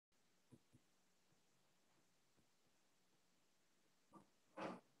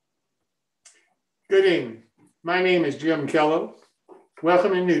Good evening. My name is Jim Kello.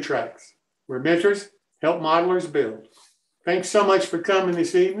 Welcome to NixTrainz, where mentors help modelers build. Thanks so much for coming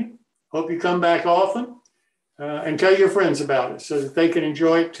this evening. Hope you come back often and tell your friends about it so that they can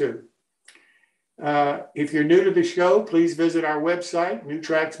enjoy it too. If you're new to the show, please visit our website,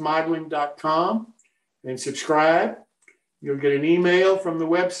 newtraxmodeling.com, and subscribe. You'll get an email from the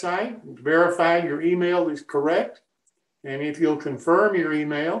website, verify your email is correct. And if you'll confirm your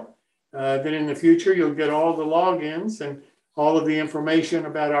email, then in the future, you'll get all the logins and all of the information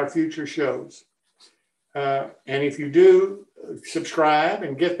about our future shows. And if you do subscribe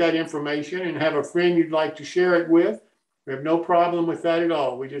and get that information and have a friend you'd like to share it with, we have no problem with that at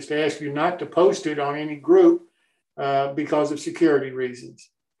all. We just ask you not to post it on any group because of security reasons.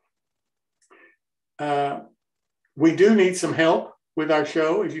 We do need some help with our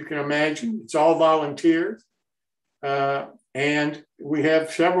show, as you can imagine. It's all volunteers. And we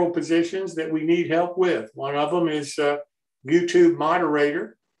have several positions that we need help with. One of them is YouTube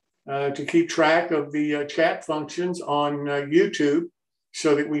moderator to keep track of the chat functions on YouTube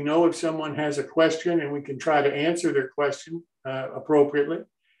so that we know if someone has a question and we can try to answer their question appropriately.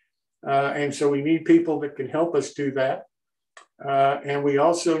 And so we need people that can help us do that. And we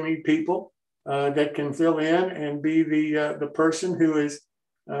also need people that can fill in and be the person who is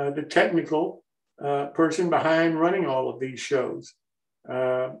the technical person behind running all of these shows.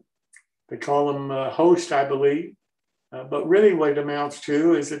 They call them host, I believe. But really what it amounts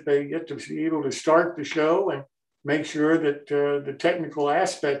to is that they get to be able to start the show and make sure that the technical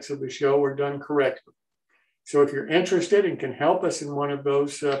aspects of the show are done correctly. So if you're interested and can help us in one of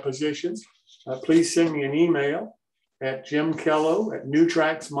those positions, please send me an email at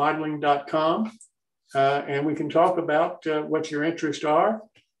jimkello@newtraxmodeling.com, and we can talk about what your interests are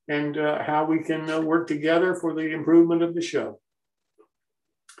and how we can work together for the improvement of the show.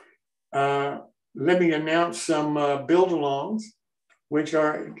 Let me announce some build-alongs, which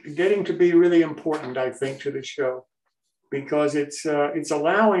are getting to be really important, I think, to the show, because it's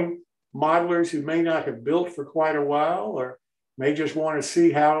allowing modelers who may not have built for quite a while or may just want to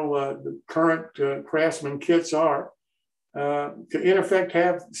see how the current craftsman kits are, to in effect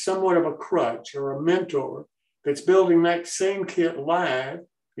have somewhat of a crutch or a mentor that's building that same kit live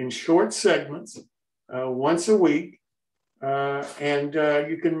in short segments once a week. And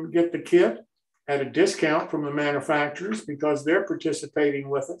you can get the kit at a discount from the manufacturers because they're participating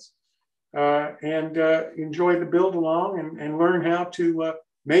with us, and enjoy the build along and learn how to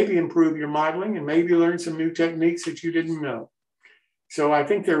maybe improve your modeling and maybe learn some new techniques that you didn't know. So I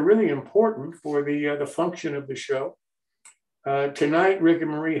think they're really important for the function of the show. Tonight, Rick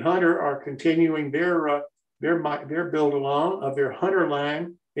and Marie Hunter are continuing their build along of their Hunter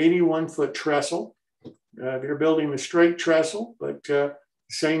line 81-foot trestle. They're building the straight trestle, but the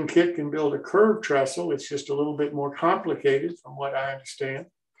same kit can build a curved trestle. It's just a little bit more complicated from what I understand.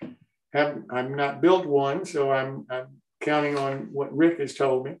 I've not built one, so I'm counting on what Rick has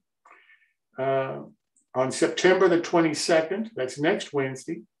told me. On September the 22nd, that's next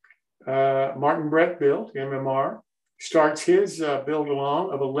Wednesday, Martin Brettbilt, MMR, starts his build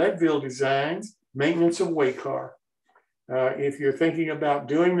along of a Leadville Designs maintenance of way car. If you're thinking about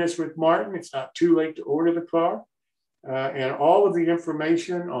doing this with Martin, it's not too late to order the car. And all of the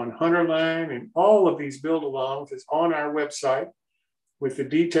information on Hunterline and all of these build-alongs is on our website with the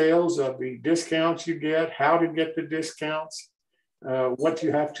details of the discounts you get, how to get the discounts, what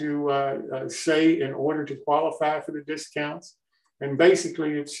you have to say in order to qualify for the discounts. And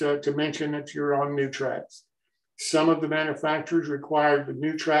basically, it's to mention that you're on NixTrainz. Some of the manufacturers require the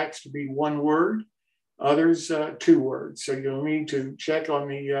NixTrainz to be one word, others 2 words. So you'll need to check on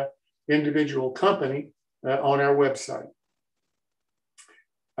the individual company on our website.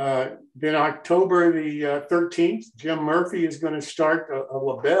 Then October the 13th, Jim Murphy is going to start a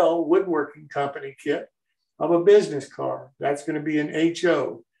LaBelle woodworking company kit of a business car. That's going to be an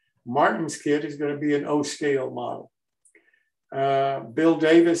HO. Martin's kit is going to be an O scale model. Bill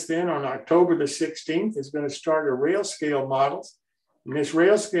Davis then on October the 16th is going to start a rail scale models. And this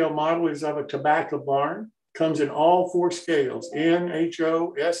rail scale model is of a tobacco barn, comes in all 4 scales, N,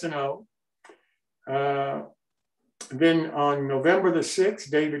 HO, S, and O. Then on November the 6th,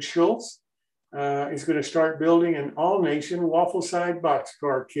 David Schultz is going to start building an all-nation waffle-side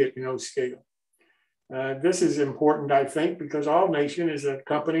boxcar kit in O scale. This is important, I think, because All Nation is a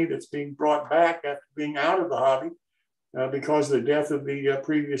company that's being brought back after being out of the hobby because of the death of the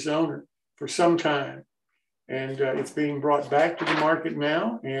previous owner for some time. And it's being brought back to the market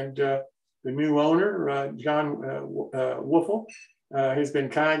now. And the new owner, John Woofle, has been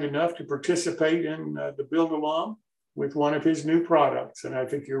kind enough to participate in the build along with one of his new products. And I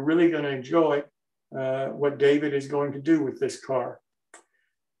think you're really going to enjoy what David is going to do with this car.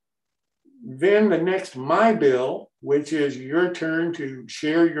 Then the next My Bill, which is your turn to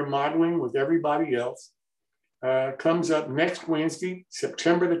share your modeling with everybody else, comes up next Wednesday,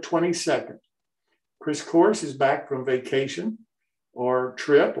 September the 22nd. Chris Course is back from vacation or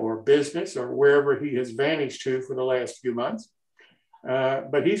trip or business or wherever he has vanished to for the last few months.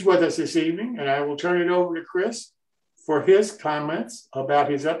 But he's with us this evening, and I will turn it over to Chris for his comments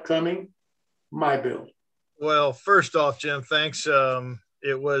about his upcoming My Bill. Well, first off, Jim, thanks.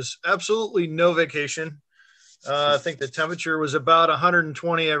 It was absolutely no vacation. I think the temperature was about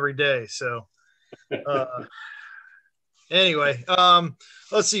 120 every day. So anyway,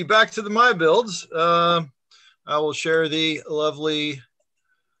 let's see, back to the My Builds. I will share the lovely,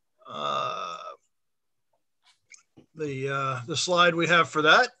 the slide we have for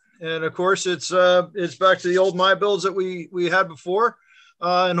that. And of course it's back to the old My Builds that we had before.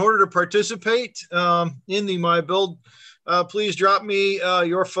 In order to participate in the My Build, please drop me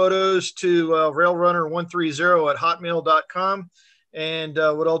your photos to railrunner130@hotmail.com. And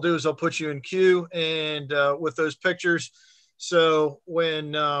what I'll do is I'll put you in queue and with those pictures. So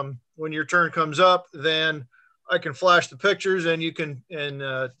when your turn comes up, then I can flash the pictures and you can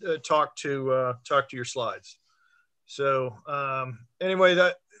talk to your slides. So anyway,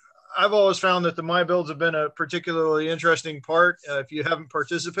 that I've always found that the My Builds have been a particularly interesting part. If you haven't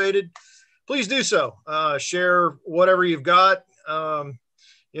participated, please do so. Share whatever you've got.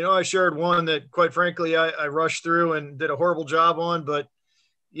 I shared one that, quite frankly, I rushed through and did a horrible job on, but,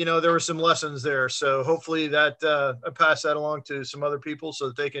 there were some lessons there. So hopefully that I pass that along to some other people so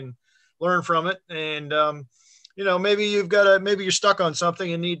that they can learn from it. And, maybe maybe you're stuck on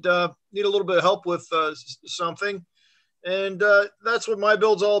something and need a little bit of help with something. And that's what My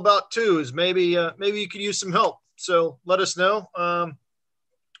Build's all about too, is maybe you could use some help. So let us know,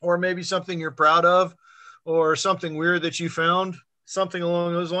 or maybe something you're proud of, or something weird that you found, something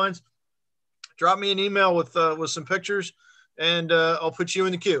along those lines. Drop me an email with some pictures, and I'll put you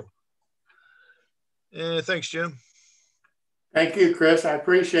in the queue. Thanks, Jim. Thank you, Chris. I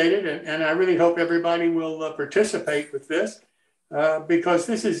appreciate it, and I really hope everybody will participate with this because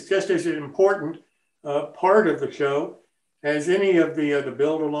this is just as an important part of the show as any of the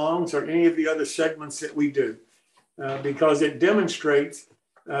build-alongs or any of the other segments that we do, because it demonstrates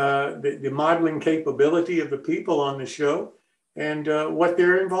the modeling capability of the people on the show and what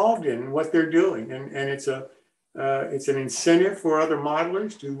they're involved in and what they're doing. And it's an incentive for other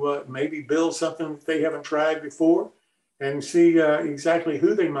modelers to maybe build something that they haven't tried before and see exactly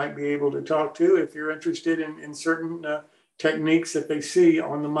who they might be able to talk to if you're interested in certain techniques that they see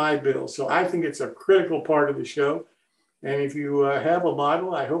on the My Build. So I think it's a critical part of the show. And if you have a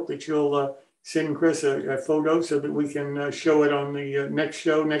model, I hope that you'll send Chris a photo so that we can show it on the next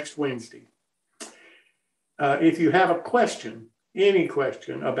show next Wednesday. If you have a question, any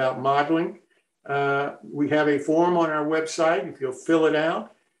question about modeling, we have a form on our website. If you'll fill it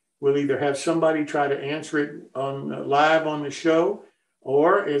out, we'll either have somebody try to answer it live on the show,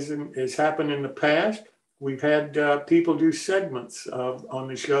 or as happened in the past, we've had people do segments on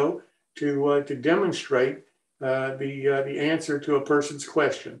the show to demonstrate the answer to a person's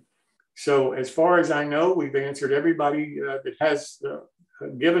question. So as far as I know, we've answered everybody that has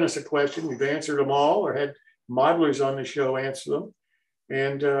given us a question. We've answered them all or had modelers on the show answer them.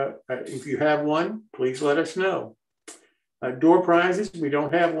 And if you have one, please let us know. Door prizes, we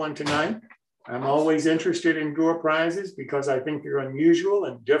don't have one tonight. I'm always interested in door prizes because I think they're unusual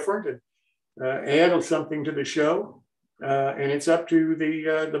and different and add something to the show. And it's up to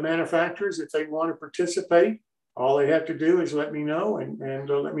the manufacturers if they want to participate. All they have to do is let me know and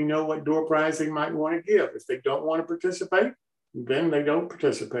let me know what door prize they might want to give. If they don't want to participate, then they don't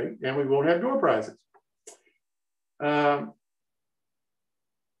participate and we won't have door prizes.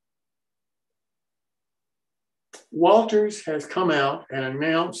 Walthers has come out and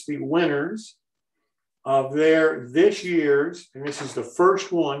announced the winners of this year's, and this is the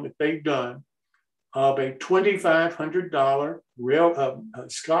first one that they've done, of a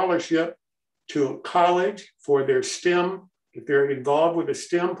 $2,500 scholarship to a college for their STEM, if they're involved with a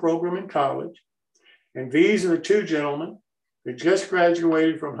STEM program in college. And these are the two gentlemen that just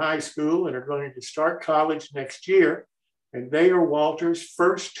graduated from high school and are going to start college next year. And they are Walthers'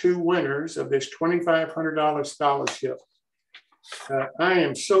 first two winners of this $2,500 scholarship. I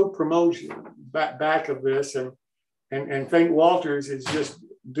am so promotion back of this and think Walthers is just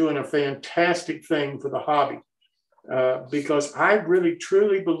doing a fantastic thing for the hobby because I really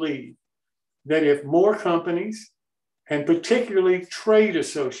truly believe that if more companies and particularly trade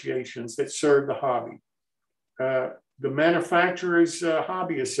associations that serve the hobby, the Manufacturers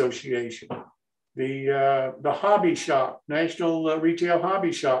Hobby Association, the Hobby Shop, National Retail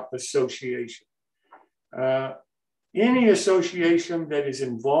Hobby Shop Association. Any association that is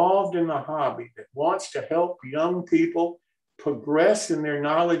involved in the hobby that wants to help young people progress in their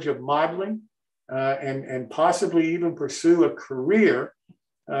knowledge of modeling and possibly even pursue a career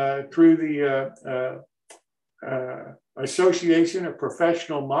through the Association of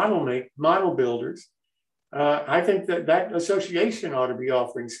Professional Model Builders, I think that association ought to be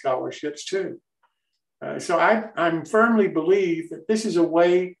offering scholarships too. So I firmly believe that this is a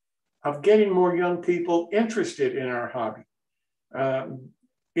way of getting more young people interested in our hobby.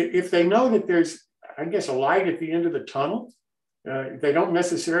 If they know that there's, I guess, a light at the end of the tunnel, they don't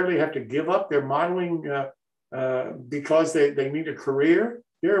necessarily have to give up their modeling because they need a career.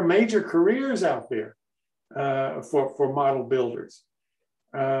 There are major careers out there for model builders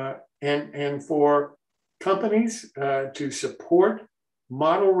and for companies to support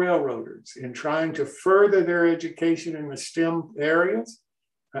model railroaders in trying to further their education in the STEM areas.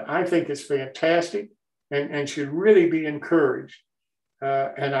 I think is fantastic and should really be encouraged.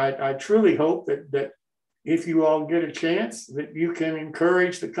 And I truly hope that if you all get a chance, that you can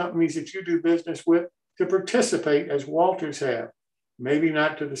encourage the companies that you do business with to participate as Walthers have. Maybe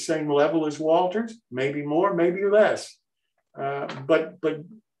not to the same level as Walthers, maybe more, maybe less, but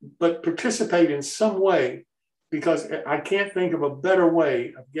participate in some way, because I can't think of a better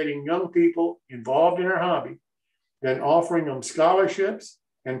way of getting young people involved in our hobby than offering them scholarships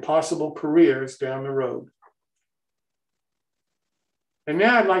and possible careers down the road. And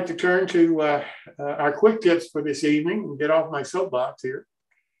now I'd like to turn to our quick tips for this evening and get off my soapbox here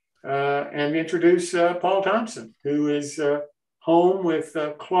and introduce Paul Thomson, who is home with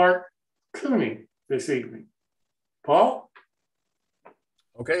Clark Cooney this evening. Paul?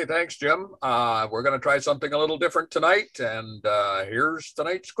 Okay, thanks, Jim. We're going to try something a little different tonight, and here's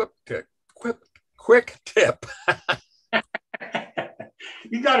tonight's quick tip.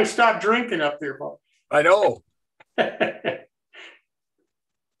 You got to stop drinking up there, Paul. I know.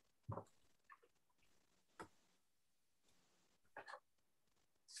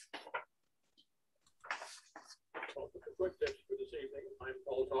 Quick tips for this evening. I'm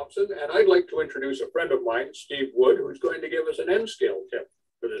Paul Thomson, and I'd like to introduce a friend of mine, Steve Wood, who's going to give us an end scale tip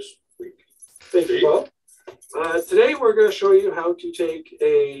for this week. Thank you, Paul. Today we're going to show you how to take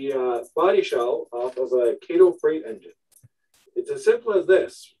a body shell off of a Kato freight engine. It's as simple as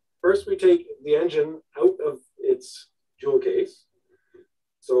this. First, we take the engine out of its jewel case.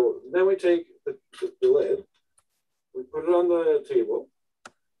 So then we take the lid, we put it on the table.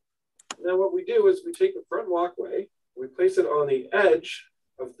 And then what we do is we take the front walkway, we place it on the edge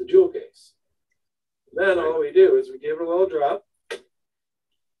of the jewel case. Then all we do is we give it a little drop, and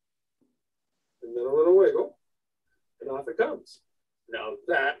then a little wiggle, and off it comes. Now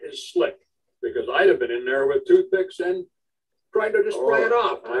that is slick, because I'd have been in there with toothpicks and tried to just pry it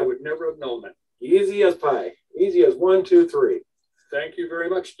off. I would never have known that. Easy as pie. Easy as 1, 2, 3. Thank you very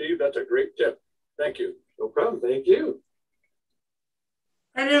much, Steve. That's a great tip. Thank you. No problem. Thank you.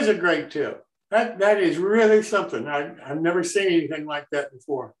 That is a great tip. That is really something. I've never seen anything like that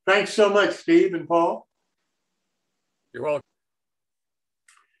before. Thanks so much, Steve and Paul. You're welcome.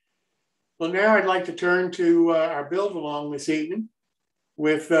 Well, now I'd like to turn to our build along this evening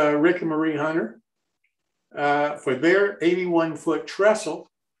with Rick and Marie Hunter for their 81-foot trestle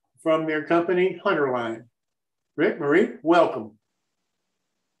from their company, Hunterline. Rick, Marie, welcome.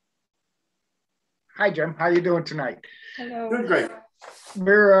 Hi, Jim. How you doing tonight? Hello. Good, great.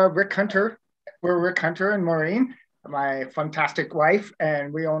 We're Rick Hunter. We're Rick Hunter and Maureen, my fantastic wife,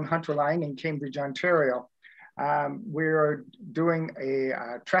 and we own Hunterline in Cambridge, Ontario. We're doing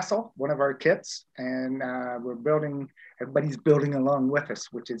a trestle, one of our kits, and we're building, everybody's building along with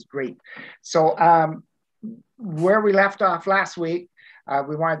us, which is great. So where we left off last week,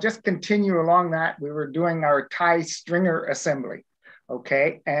 we want to just continue along that. We were doing our tie stringer assembly,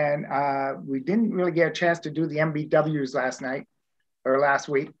 okay? And we didn't really get a chance to do the MBWs last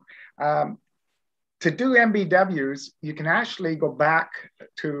week. To do MBWs, you can actually go back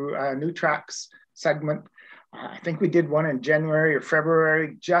to New Tracks segment. I think we did one in January or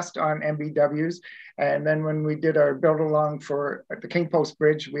February just on MBWs. And then when we did our build along for the King Post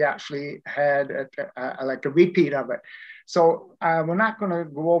Bridge, we actually had like a repeat of it. So we're not going to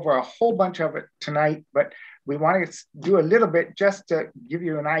go over a whole bunch of it tonight, but we want to do a little bit just to give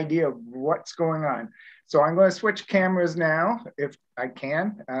you an idea of what's going on. So I'm going to switch cameras now, if I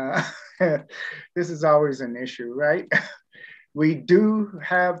can. This is always an issue, right? We do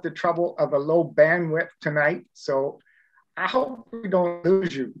have the trouble of a low bandwidth tonight, so I hope we don't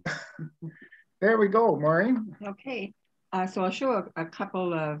lose you. There we go, Maureen. Okay, so I'll show a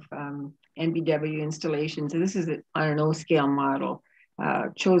couple of NBW installations. And this is on an O-scale model.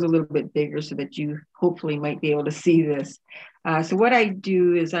 Chose a little bit bigger so that you hopefully might be able to see this. So what I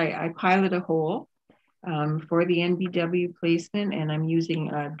do is I pilot a hole for the NBW placement, and I'm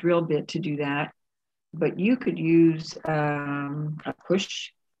using a drill bit to do that. But you could use a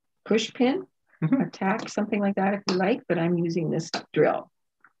push pin, a tack, something like that if you like, but I'm using this drill.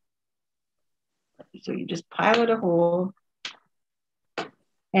 So you just pilot a hole.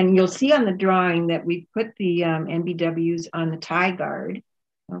 And you'll see on the drawing that we put the NBWs on the tie guard.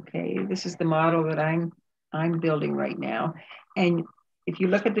 Okay, this is the model that I'm building right now. And if you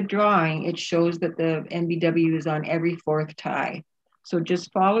look at the drawing, it shows that the NBW is on every fourth tie. So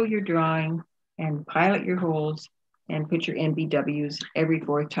just follow your drawing and pilot your holes and put your NBWs every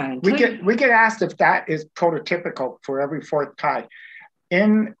fourth tie. We get asked if that is prototypical for every fourth tie.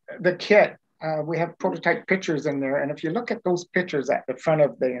 In the kit, we have prototype pictures in there. And if you look at those pictures at the front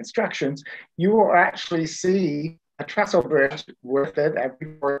of the instructions, you will actually see a trestle bridge with it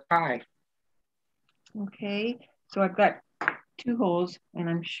every fourth tie. Okay, so I've got 2 holes, and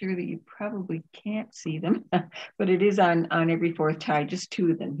I'm sure that you probably can't see them, but it is on every fourth tie, just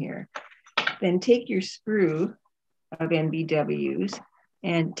 2 of them here. Then take your sprue of NBWs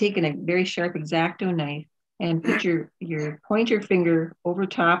and take a very sharp X-Acto knife and put your pointer finger over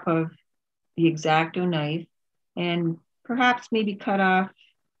top of the X-Acto knife and perhaps maybe cut off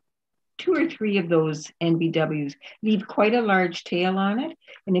 2 or 3 of those NBWs. Leave quite a large tail on it.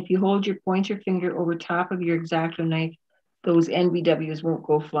 And if you hold your pointer finger over top of your X-Acto knife, those NBWs won't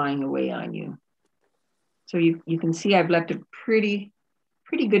go flying away on you. So you can see I've left a pretty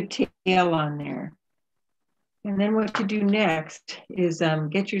good tail on there. And then what to do next is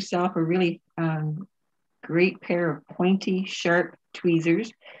get yourself a really great pair of pointy, sharp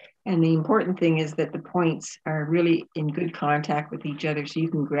tweezers. And the important thing is that the points are really in good contact with each other, so you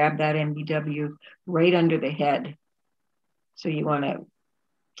can grab that NBW right under the head. So you want to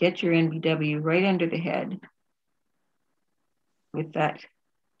get your NBW right under the head with that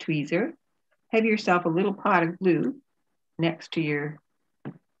tweezer. Have yourself a little pot of glue next to your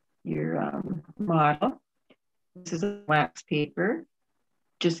model. This is a wax paper.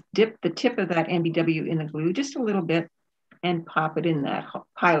 Just dip the tip of that NBW in the glue just a little bit and pop it in that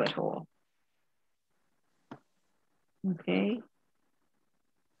pilot hole. Okay.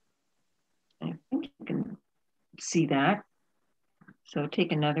 I think you can see that. So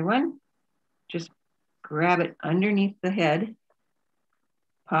take another one, just grab it underneath the head,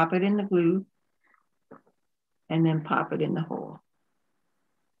 pop it in the glue, and then pop it in the hole.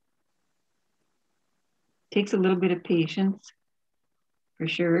 Takes a little bit of patience, for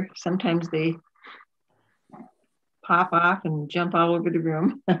sure. Sometimes they pop off and jump all over the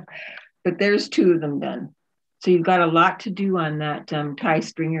room, but there's 2 of them done. So you've got a lot to do on that tie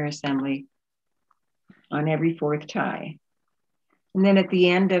stringer assembly on every fourth tie. And then at the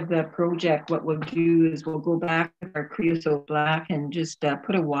end of the project, what we'll do is we'll go back with our creosote black and just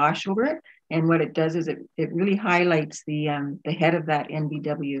put a wash over it. And what it does is it really highlights the head of that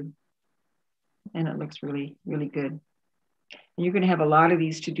NBW. And it looks really, really good. And you're going to have a lot of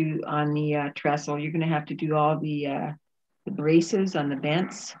these to do on the trestle. You're going to have to do all the braces on the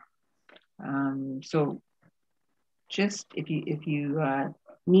vents. So just if you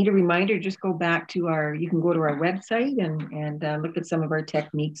need a reminder, just go back to you can go to our website and look at some of our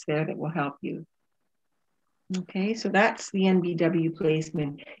techniques there that will help you. Okay, so that's the NBW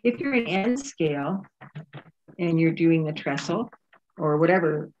placement. If you're in N scale and you're doing the trestle, or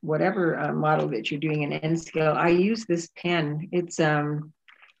whatever model that you're doing in N scale, I use this pen. It's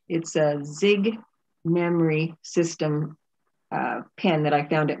a Zig memory system pen that I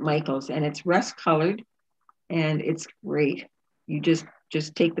found at Michael's, and it's rust colored, and it's great. You just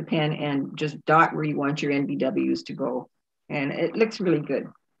take the pen and just dot where you want your NBWs to go, and it looks really good,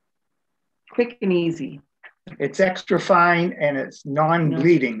 quick and easy. It's extra fine and it's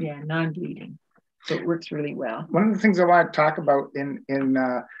non-bleeding. Yeah, non-bleeding. So it works really well. One of the things I want to talk about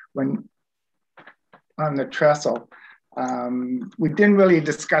when on the trestle, we didn't really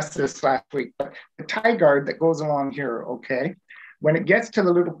discuss this last week, but the tie guard that goes along here, okay, when it gets to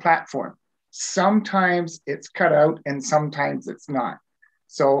the little platform, sometimes it's cut out and sometimes it's not.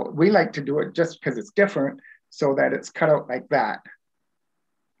 So we like to do it just because it's different, so that it's cut out like that.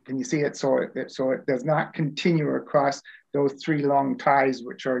 Can you see it? So it does not continue across those 3 long ties,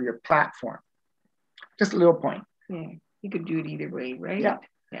 which are your platform. Just a little point. Yeah, you could do it either way, right? Yeah.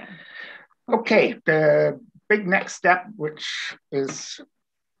 Yeah. Okay, the big next step, which is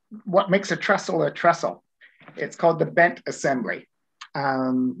what makes a trestle a trestle. It's called the bent assembly.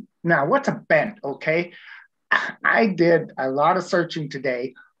 Now, what's a bent, okay? I did a lot of searching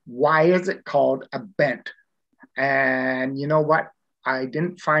today. why is it called a bent? And you know what? I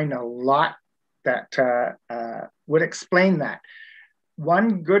didn't find a lot that would explain that.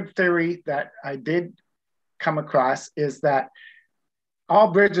 One good theory that I did come across is that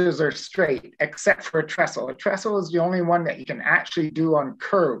all bridges are straight except for a trestle. A trestle is the only one that you can actually do on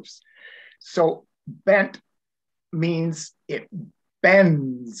curves. So bent means it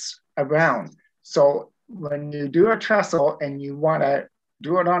bends around. So when you do a trestle and you want to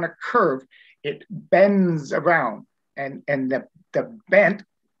do it on a curve, it bends around. And the bent,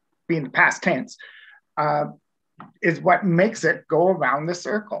 being the past tense, is what makes it go around the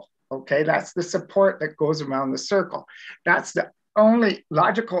circle. Okay, that's the support that goes around the circle. That's the only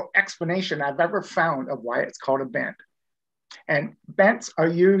logical explanation I've ever found of why it's called a bent. And bents are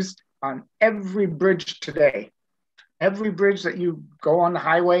used on every bridge today. Every bridge that you go on the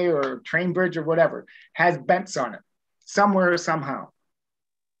highway or train bridge or whatever has bents on it, somewhere or somehow.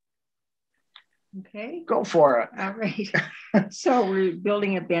 Okay. Go for it. All right. So we're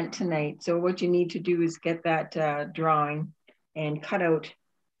building a bent tonight. So what you need to do is get that drawing and cut out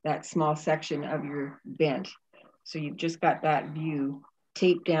that small section of your bent. So you've just got that view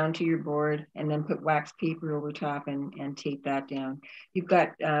taped down to your board, and then put wax paper over top and tape that down. You've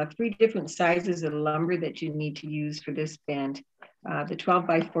got 3 different sizes of lumber that you need to use for this bent. The 12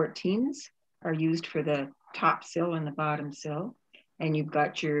 by 14s are used for the top sill and the bottom sill. And you've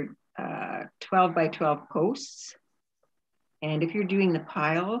got your 12 by 12 posts. And if you're doing the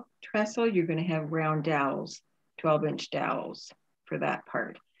pile trestle, you're going to have round dowels, 12-inch dowels for that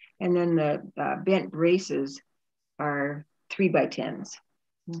part. And then the bent braces are 3 by 10s.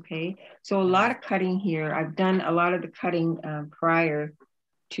 Okay, so a lot of cutting here. I've done a lot of the cutting prior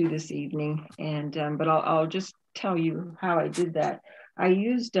to this evening, and but I'll just tell you how I did that. I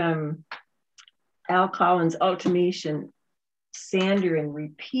used Al Collins Ultimation sander and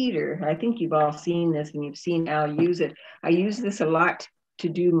repeater. I think you've all seen this, and you've seen Al use it. I use this a lot to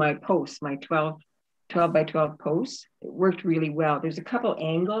do my posts, my 12 by 12 posts. It worked really well. There's a couple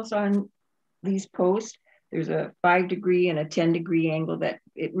angles on these posts. There's a 5-degree and a 10-degree angle that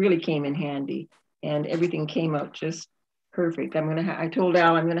it really came in handy, and everything came out just perfect. I told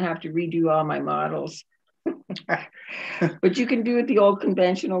Al I'm gonna have to redo all my models. But you can do it the old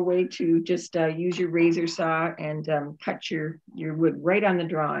conventional way too. Just use your razor saw and cut your wood right on the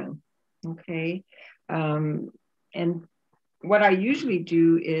drawing. Okay, and what I usually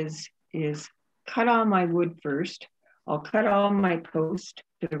do is cut all my wood first. I'll cut all my posts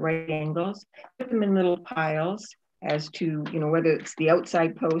to the right angles, put them in little piles as to, whether it's the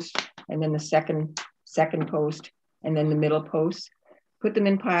outside post and then the second post and then the middle post. Put them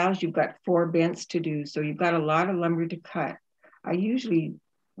in piles. You've got 4 bents to do. So you've got a lot of lumber to cut.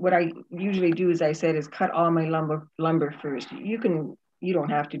 What I usually do, as I said, is cut all my lumber first. You don't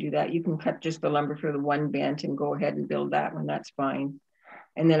have to do that. You can cut just the lumber for the one bent and go ahead and build that one. That's fine.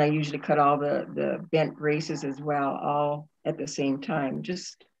 And then I usually cut all the bent braces as well, all at the same time.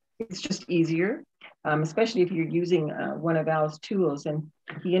 It's just easier, especially if you're using one of Al's tools. And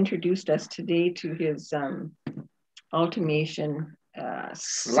he introduced us today to his Ultimation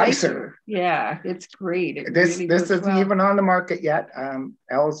slicer. Yeah, it's great. This isn't even on the market yet.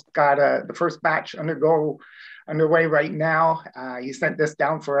 Al's got the first batch underway right now. He sent this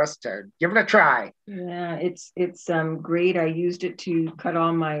down for us to give it a try. Yeah, it's great. I used it to cut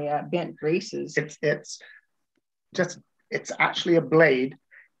all my bent braces. It's actually a blade.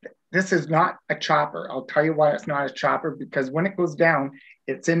 This is not a chopper. I'll tell you why it's not a chopper, because when it goes down,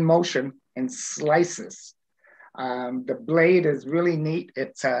 it's in motion and slices. The blade is really neat.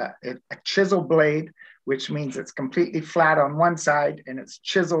 It's a chisel blade, which means it's completely flat on one side and it's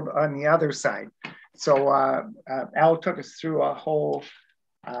chiseled on the other side. So Al took us through a whole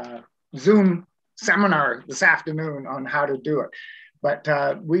Zoom seminar this afternoon on how to do it. But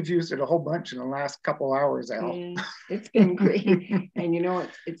we've used it a whole bunch in the last couple hours, Al. Yeah, it's been great. And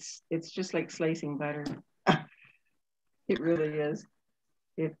it's just like slicing butter. It really is.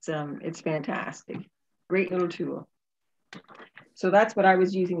 It's fantastic. Great little tool. So that's what I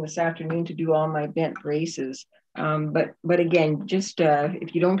was using this afternoon to do all my bent braces. But again, just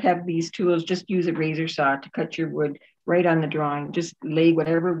if you don't have these tools, just use a razor saw to cut your wood right on the drawing. Just lay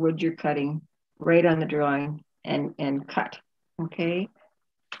whatever wood you're cutting right on the drawing and cut. Okay.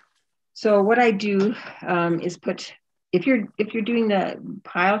 So what I do is if you're doing the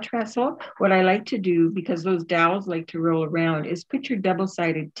pile trestle, what I like to do, because those dowels like to roll around, is put your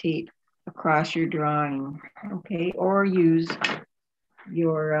double-sided tape across your drawing, okay, or use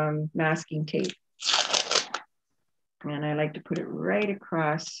your masking tape. And I like to put it right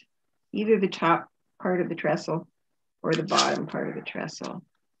across either the top part of the trestle or the bottom part of the trestle.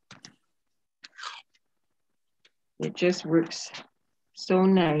 It just works so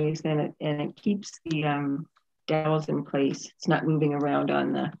nice, and it keeps the dowels in place. It's not moving around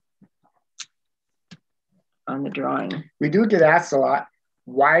on the drawing. We do get asked a lot,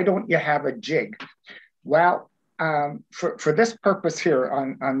 why don't you have a jig? Well, for this purpose here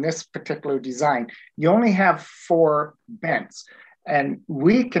on this particular design, you only have 4 bents, and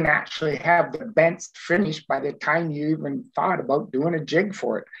we can actually have the bents finished by the time you even thought about doing a jig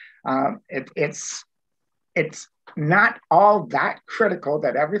for it. It's not all that critical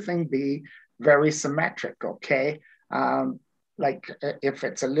that everything be very symmetric, okay? Like if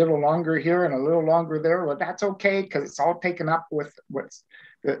it's a little longer here and a little longer there, well, that's okay, because it's all taken up with what's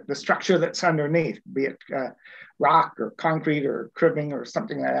the structure that's underneath, be it rock or concrete or cribbing or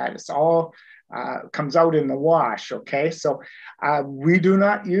something like that. It's all comes out in the wash, okay? So we do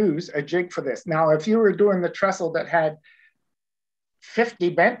not use a jig for this. Now, if you were doing the trestle that had 50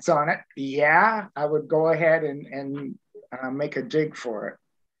 bents on it, yeah, I would go ahead and make a jig for it.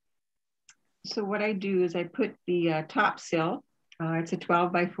 So what I do is I put the top sill, it's a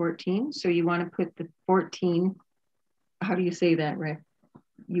 12 by 14. So you want to put the 14, how do you say that, Rick?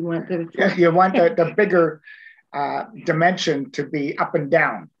 You want the you want the bigger dimension to be up and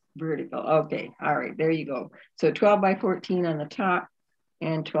down. Vertical. Okay. All right. There you go. So 12 by 14 on the top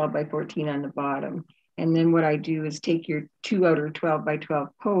and 12 by 14 on the bottom. And then what I do is take your 2 outer 12 by 12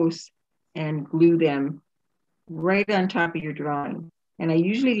 posts and glue them right on top of your drawing. And I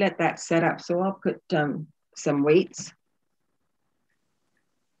usually let that set up. So I'll put some weights.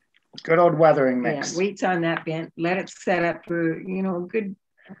 Good old weathering mix. Yeah, weights on that bent. Let it set up for, a good,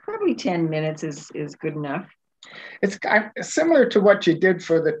 probably 10 minutes is good enough. It's similar to what you did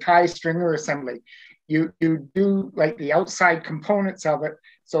for the tie stringer assembly. You do like the outside components of it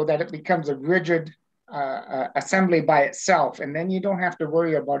so that it becomes a rigid assembly by itself. And then you don't have to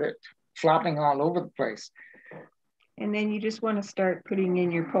worry about it flopping all over the place. And then you just want to start putting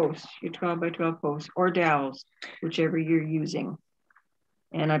in your posts, your 12 by 12 posts or dowels, whichever you're using.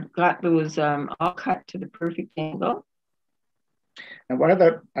 And I've got those all cut to the perfect angle. And one of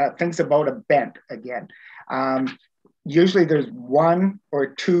the things about a bent, again, usually there's 1 or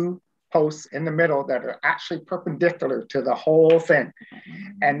 2 posts in the middle that are actually perpendicular to the whole thing.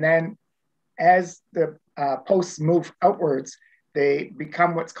 And then as the posts move outwards, they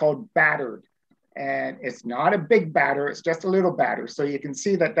become what's called battered. And it's not a big batter, it's just a little batter. So you can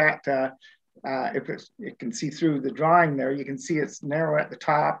see that if you can see through the drawing there, you can see it's narrow at the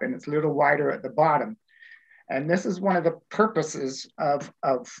top and it's a little wider at the bottom. And this is one of the purposes of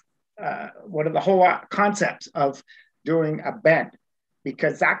one of the whole concepts of doing a bent,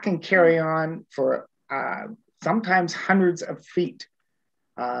 because that can carry on for sometimes hundreds of feet.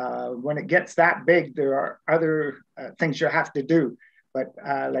 When it gets that big, there are other things you have to do. But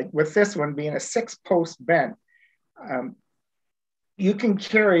like with this one being a 6-post bent, you can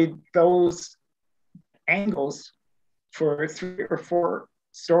carry those angles for 3 or 4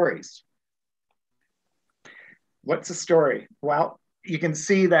 stories. What's a story? Well, you can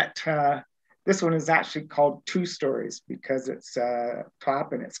see that this one is actually called 2 stories because it's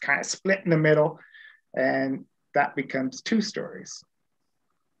top and it's kind of split in the middle, and that becomes 2 stories.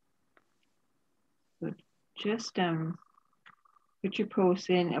 Just put your posts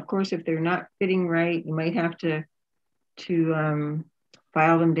in. Of course, if they're not fitting right, you might have to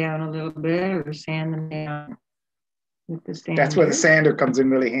file them down a little bit or sand them down with the sander. That's where the sander comes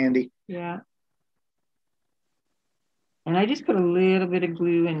in really handy. Yeah. And I just put a little bit of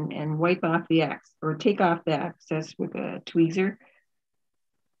glue and wipe off the excess, or take off the excess with a tweezer.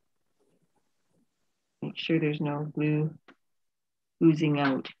 Make sure there's no glue oozing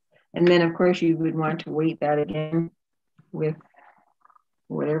out. And then of course you would want to weight that again with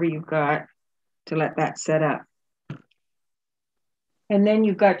whatever you've got to let that set up. And then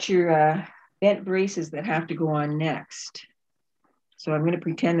you've got your bent braces that have to go on next. So I'm going to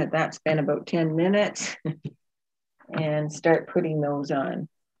pretend that that's been about 10 minutes and start putting those on.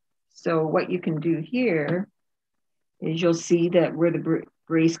 So what you can do here is you'll see that where the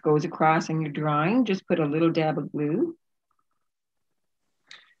brace goes across in your drawing, just put a little dab of glue.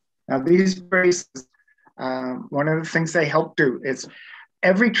 Now these braces, one of the things they help do is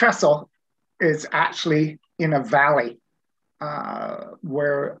every trestle is actually in a valley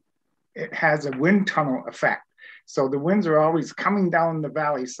where it has a wind tunnel effect. So the winds are always coming down the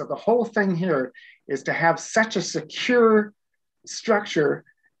valley. So the whole thing here is to have such a secure structure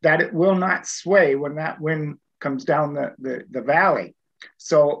that it will not sway when that wind comes down the valley.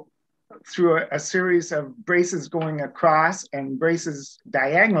 So through a series of braces going across and braces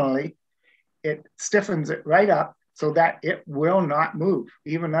diagonally, it stiffens it right up so that it will not move,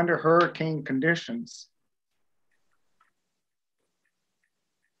 even under hurricane conditions.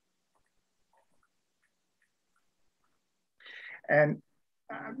 And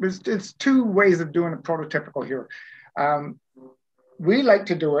there's two ways of doing a prototypical here. We like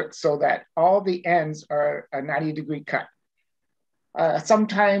to do it so that all the ends are a 90-degree cut.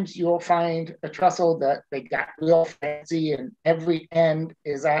 Sometimes you'll find a trestle that they got real fancy and every end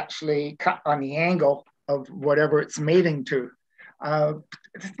is actually cut on the angle of whatever it's mating to.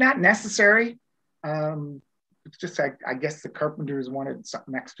 It's not necessary. It's just, I guess the carpenters wanted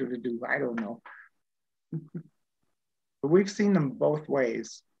something extra to do. I don't know. But we've seen them both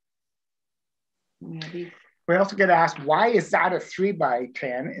ways. Maybe. We also get asked, why is that a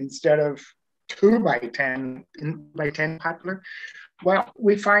 3x10 instead of 2x10 by 10 popular? Well,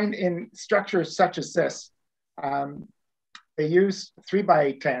 we find in structures such as this, they use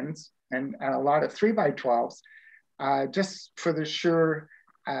 3x10s and a lot of 3x12s just for the sheer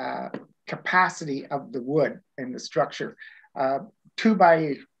capacity of the wood in the structure.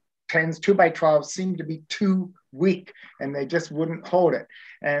 2x10s, 2x12s seem to be too weak and they just wouldn't hold it.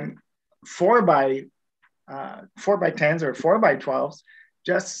 And 4x10s or 4x12s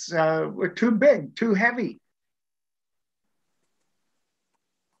just were too big, too heavy.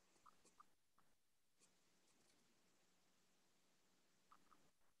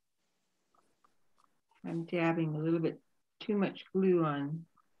 I'm dabbing a little bit too much glue on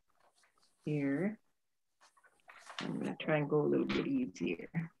here. I'm going to try and go a little bit easier.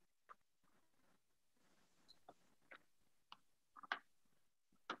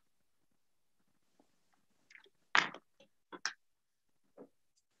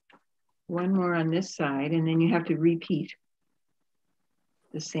 One more on this side, and then you have to repeat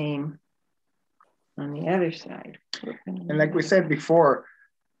the same on the other side. And like we said before,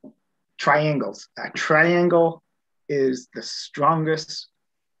 triangles. A triangle is the strongest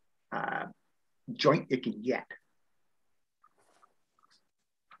joint you can get.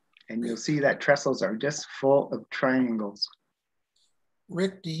 And you'll see that trestles are just full of triangles.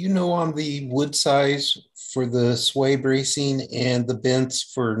 Rick, do you know on the wood size for the sway bracing and the bents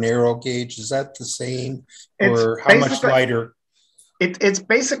for narrow gauge, is that the same or how much lighter? It's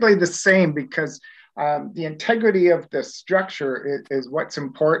basically the same because the integrity of the structure is what's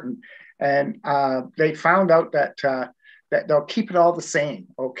important. And they found out that that they'll keep it all the same,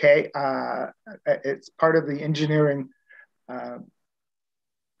 okay? It's part of the engineering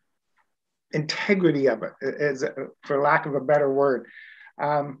integrity of it, is, for lack of a better word.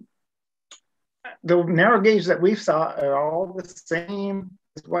 The narrow gauge that we saw are all the same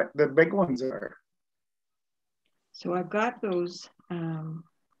as what the big ones are. So I've got those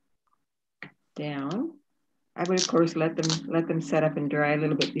down. I would of course let them set up and dry a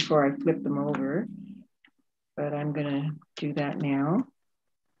little bit before I flip them over, but I'm gonna do that now.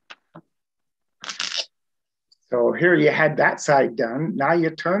 So here you had that side done. Now you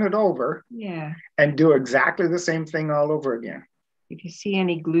turn it over, yeah, and do exactly the same thing all over again. If you see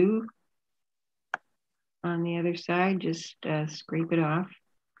any glue on the other side, just scrape it off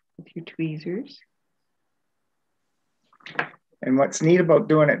with your tweezers. And what's neat about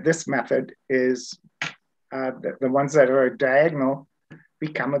doing it this method is the ones that are diagonal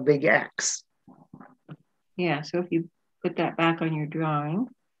become a big X. Yeah, so if you put that back on your drawing,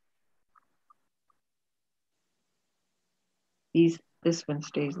 this one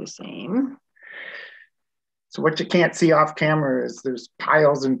stays the same. So what you can't see off camera is there's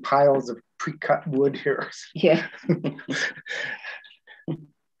piles and piles of pre-cut wood here. Yeah.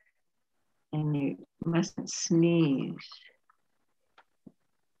 And you mustn't sneeze.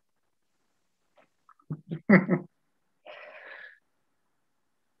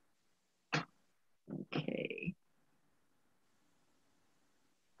 Okay.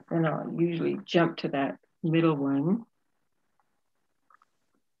 And I'll usually jump to that middle one.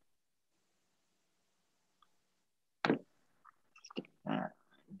 Stick that.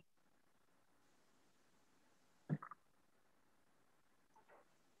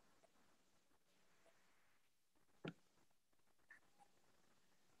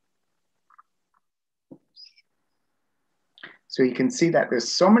 So you can see that there's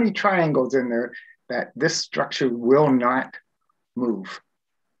so many triangles in there that this structure will not move.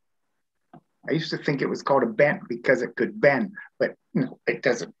 I used to think it was called a bent because it could bend, but no, it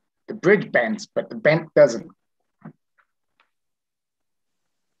doesn't. The bridge bends, but the bent doesn't.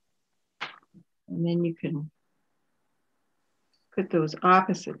 And then you can put those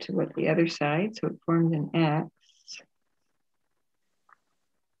opposite to what the other side, so it forms an X.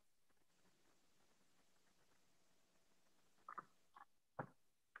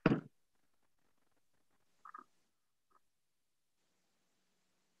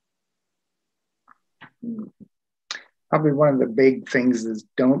 Probably one of the big things is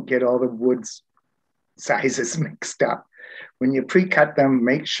don't get all the wood sizes mixed up. when you pre-cut them,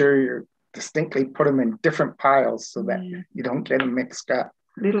 make sure you distinctly put them in different piles so that you don't get them mixed up.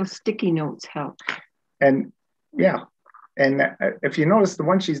 Little sticky notes help. And yeah, and if you notice, the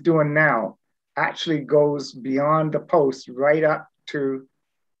one she's doing now actually goes beyond the post right up to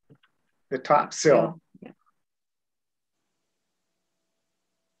the top sill. Yeah.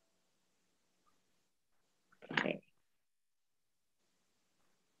 Okay.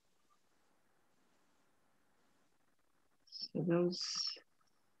 So those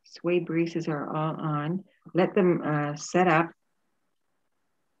sway braces are all on. Let them set up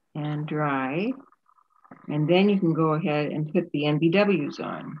and dry. And then you can go ahead and put the MBWs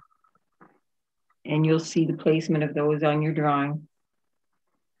on. And you'll see the placement of those on your drawing.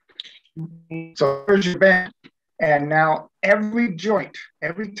 So here's your bend. And now every joint,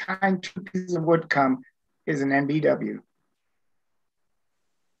 every time 2 pieces of wood come, is an MBW.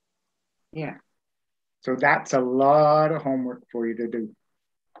 Yeah. So that's a lot of homework for you to do.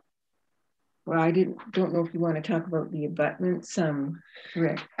 Well, I don't know if you want to talk about the abutments,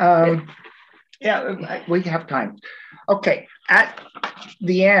 Rick. Yeah, we have time. Okay, at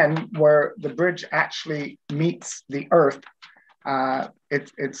the end where the bridge actually meets the earth,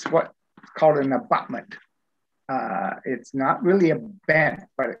 it's what's called an abutment. It's not really a bent,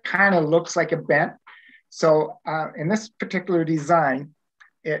 but it kind of looks like a bent. So in this particular design,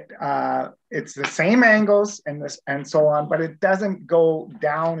 it's the same angles and so on, but it doesn't go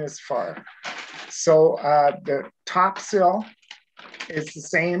down as far. So the top sill is the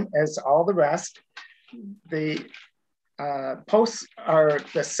same as all the rest. The posts are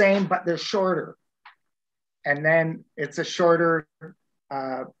the same, but they're shorter. And then it's a shorter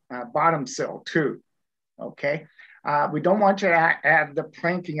bottom sill too, okay? We don't want you to add the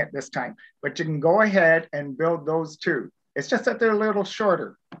planking at this time, but you can go ahead and build those too. It's just that they're a little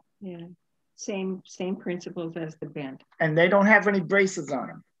shorter. Yeah, same principles as the bent. And they don't have any braces on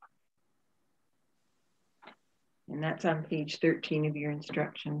them. And that's on page 13 of your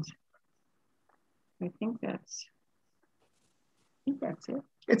instructions. I think that's it.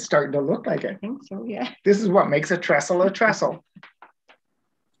 It's starting to look like it. I think so, yeah. This is what makes a trestle a trestle.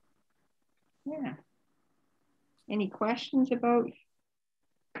 Yeah. Any questions about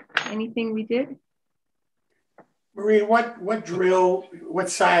anything we did? Maureen, what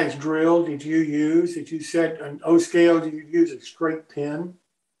size drill did you use? Did you set an O scale? Did you use a straight pin?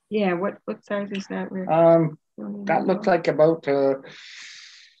 Yeah, what size is that, Rick? That looks like about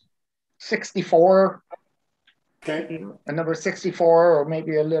 64. Okay. A number 64 or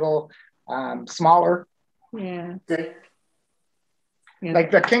maybe a little smaller. Yeah. Okay. Yeah.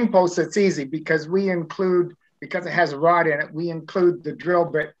 Like the king post, it's easy because because it has a rod in it, we include the drill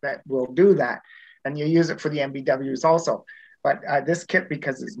bit that will do that. And you use it for the MBWs also. But this kit,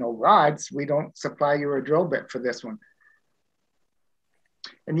 because there's no rods, we don't supply you a drill bit for this one.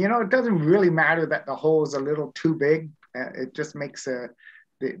 And it doesn't really matter that the hole is a little too big. It just makes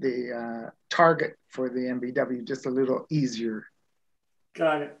the target for the MBW just a little easier.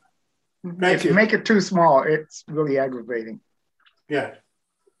 Got it. If you make it too small, it's really aggravating. Yeah.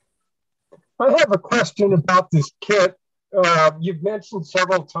 I have a question about this kit. You've mentioned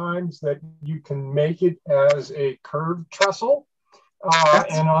several times that you can make it as a curved trestle.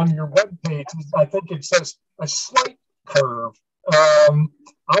 And on your webpage, I think it says a slight curve.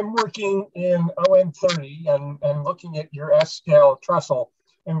 I'm working in ON30 and looking at your S-scale trestle.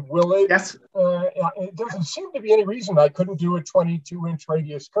 And will it? Yes. It doesn't seem to be any reason I couldn't do a 22-inch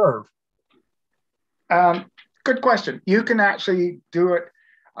radius curve. Good question. You can actually do it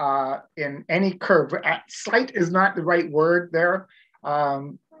in any curve. Slight is not the right word there.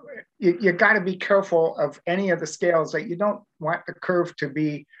 You got to be careful of any of the scales. Like you don't want the curve to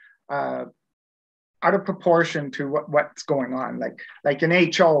be out of proportion to what's going on. Like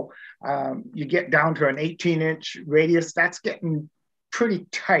in HO, you get down to an 18-inch radius. That's getting pretty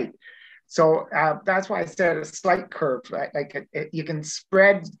tight. So that's why I said a slight curve. Right? Like you can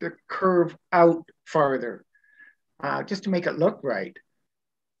spread the curve out farther just to make it look right.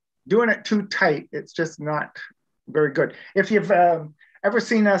 Doing it too tight, it's just not very good. If you've ever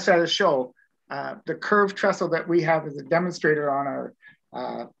seen us at a show, the curved trestle that we have as a demonstrator on our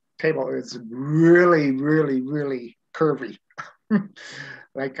table is really, really, really curvy.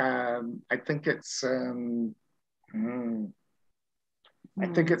 Like I think it's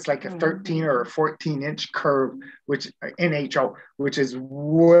like a 13 or a 14-inch curve, which in HO, which is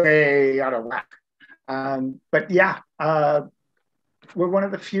way out of whack. But yeah, we're one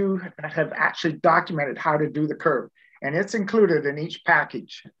of the few that have actually documented how to do the curve, and it's included in each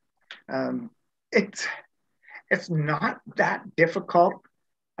package. It's not that difficult.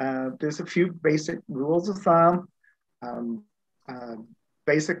 There's a few basic rules of thumb.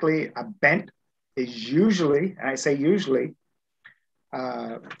 basically a bent is usually, and I say usually,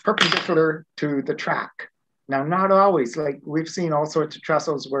 perpendicular to the track. Now, not always, like we've seen all sorts of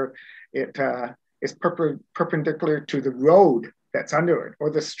trestles where it is perpendicular to the road that's under it or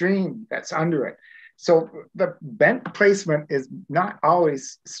the stream that's under it. So the bent placement is not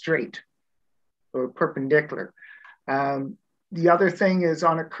always straight or perpendicular. The other thing is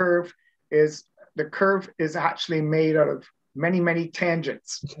on a curve is the curve is actually made out of many, many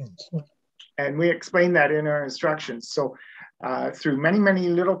tangents. And we explain that in our instructions. So through many, many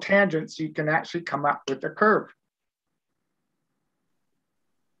little tangents, you can actually come up with a curve.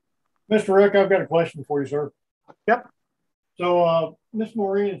 Mr. Rick, I've got a question for you, sir. Yep. So Miss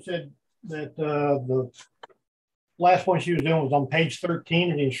Maureen said that the last one she was doing was on page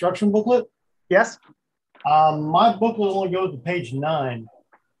 13 of the instruction booklet. Yes. My booklet only goes to page 9.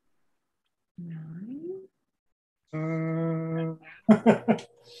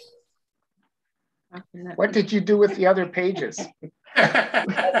 What did you do with the other pages?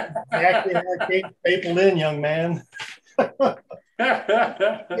 Exactly how Kate stapled in, young man.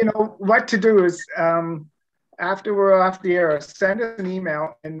 You know, what to do is after we're off the air, send us an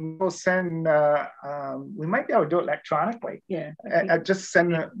email and we'll send, we might be able to do it electronically. Yeah. Just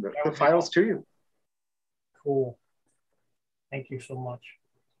send the files to you. Cool. Thank you so much.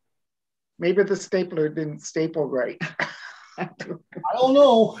 Maybe the stapler didn't staple right. I don't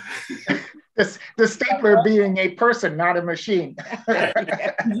know. The stapler being a person, not a machine.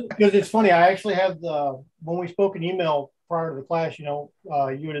 Because it's funny, I actually have when we spoke in email prior to the class, you know,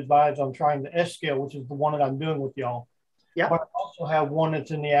 you had advised on trying the S scale, which is the one that I'm doing with y'all. Yeah. But I also have one that's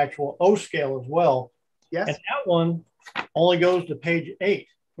in the actual O scale as well. Yes. And that one only goes to page 8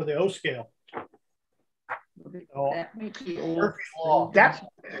 for the O scale. So, That might be old.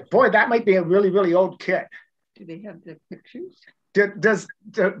 That might be a really, really old kit. Do they have the pictures?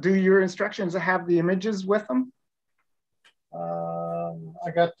 Do your instructions have the images with them? I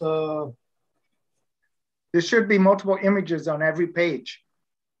got the... There should be multiple images on every page.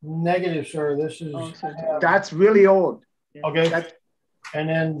 Negative, sir. This is... That's really old. Okay. And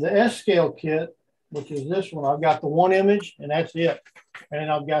then the S scale kit, which is this one, I've got the one image and that's it. And then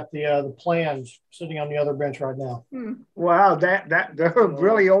I've got the plans sitting on the other bench right now. Wow, they're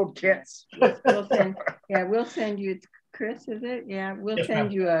really old kits. We'll send you, Chris, is it? Yeah, we'll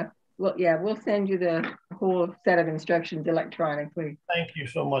send you we'll send you the whole set of instructions electronically. Thank you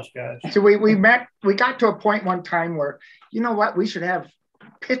so much, guys. So we got to a point one time where, you know what, we should have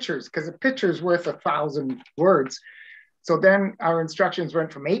pictures because a picture is worth 1,000 words. So then our instructions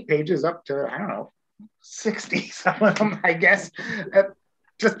went from 8 pages up to, I don't know, 60, some of them, I guess,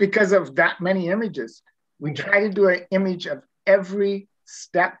 just because of that many images. We try to do an image of every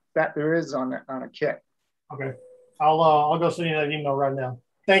step that there is on a kit. Okay. I'll go send you that email right now.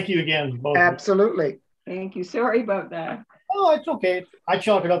 Thank you again, both. Absolutely. Thank you. Sorry about that. Oh, it's okay. I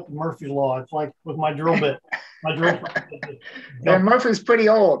chalk it up to Murphy's Law. It's like with my drill bit. And Murphy's pretty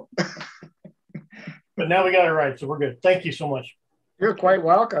old. But now we got it right, so we're good. Thank you so much. You're quite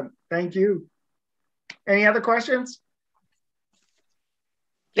welcome. Thank you. Any other questions?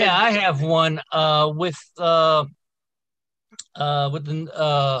 Yeah, I have one with the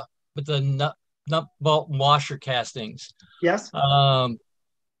nut bolt washer castings. Yes.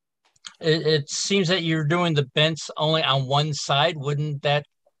 It seems that you're doing the bents only on one side. Wouldn't that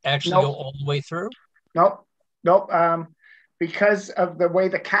actually go all the way through? Nope. Because of the way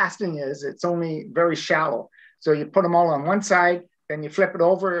the casting is, it's only very shallow. So you put them all on one side, then you flip it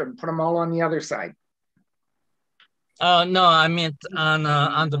over and put them all on the other side. No, I meant on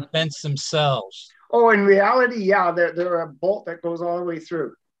the bents themselves. Oh, in reality, yeah, they're a bolt that goes all the way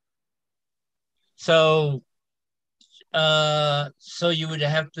through. So, so you would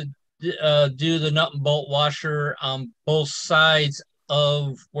have to do the nut and bolt washer on both sides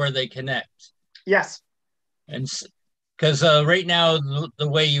of where they connect. Yes. And because right now the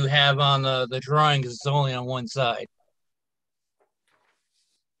way you have on the drawings is only on one side.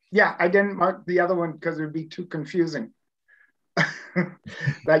 Yeah, I didn't mark the other one because it would be too confusing.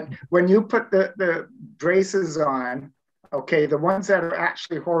 Like when you put the braces on, okay, the ones that are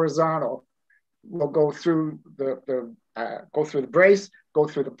actually horizontal will go through the brace, go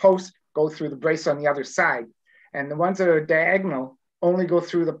through the post, go through the brace on the other side, and the ones that are diagonal only go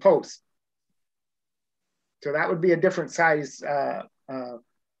through the post. So that would be a different size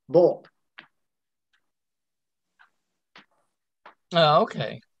bolt. Oh,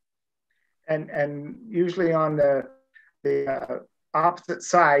 okay. And usually on the opposite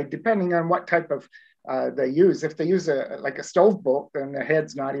side, depending on what type of they use. If they use like a stove bolt, then the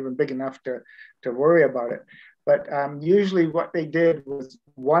head's not even big enough to worry about it. But usually what they did was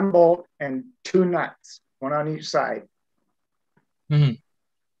one bolt and two nuts, one on each side. Mm-hmm.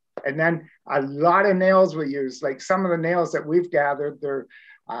 And then a lot of nails were used. Like some of the nails that we've gathered, they're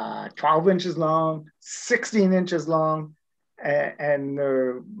 12 inches long, 16 inches long, and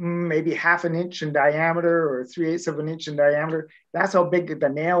they're maybe half an inch in diameter or 3/8 of an inch in diameter. That's how big the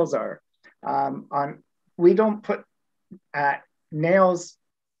nails are. We don't put nails,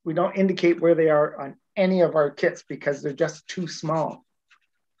 we don't indicate where they are on any of our kits because they're just too small.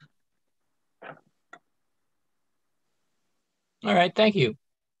 All right, thank you.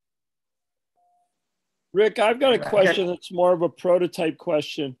 Rick, I've got a question that's more of a prototype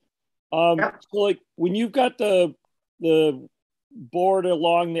question. So like when you've got the board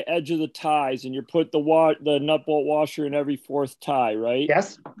along the edge of the ties and you put the nut bolt washer in every fourth tie, right?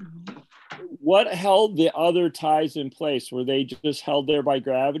 Yes. What held the other ties in place? Were they just held there by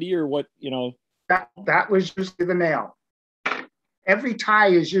gravity or what, you know? That was usually the nail. Every tie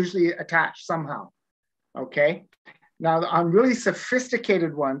is usually attached somehow, okay? Now on really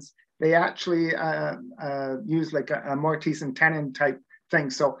sophisticated ones, they actually use like a mortise and tenon type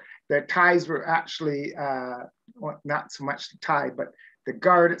thing. So the ties were actually, well, not so much the tie, but the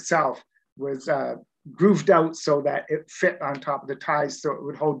guard itself was grooved out so that it fit on top of the ties so it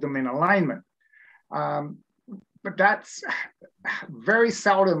would hold them in alignment. But that's very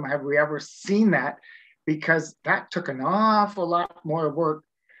seldom have we ever seen that because that took an awful lot more work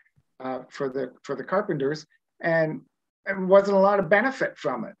for the carpenters and there wasn't a lot of benefit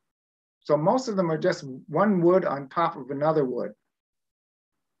from it. So most of them are just one wood on top of another wood.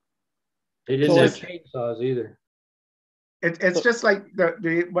 They didn't have chainsaws either. It's just like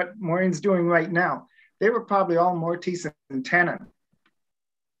what Maureen's doing right now. They were probably all mortise and tenon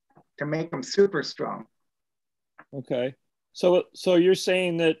to make them super strong. Okay. So you're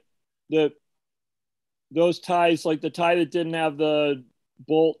saying that those ties, like the tie that didn't have the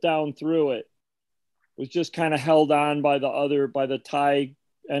bolt down through it, was just kind of held on by the tie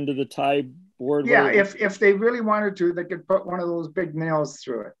end of the tie board? Yeah, if they really wanted to, they could put one of those big nails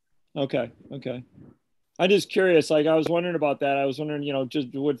through it. Okay. I'm just curious. Like I was wondering about that. I was wondering, you know,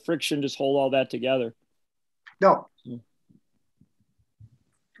 just would friction just hold all that together? No.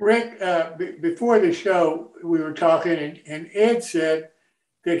 Rick, before the show, we were talking and Ed said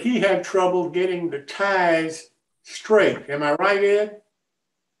that he had trouble getting the ties straight. Am I right, Ed?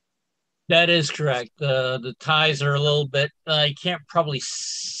 That is correct. The ties are a little bit, you can't probably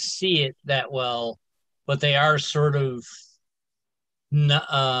see it that well, but they are sort of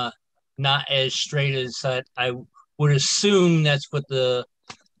not as straight as I would assume that's what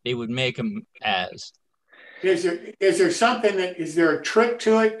they would make them as. Is there something is there a trick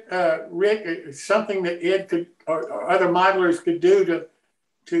to it, Rick? Something that Ed could or other modelers could do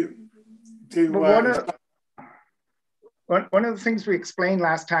to one of the things we explained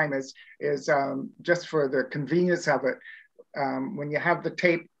last time is just for the convenience of it, when you have the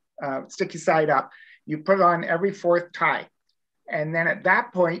tape sticky side up, you put it on every fourth tie. And then at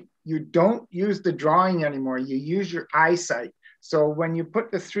that point, you don't use the drawing anymore. You use your eyesight. So when you put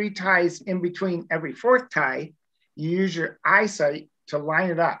the 3 ties in between every fourth tie, you use your eyesight to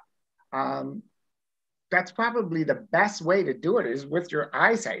line it up. That's probably the best way to do it is with your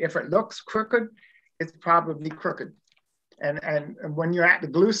eyesight. If it looks crooked, it's probably crooked. And when you're at the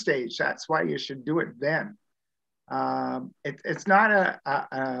glue stage, that's why you should do it then. It's not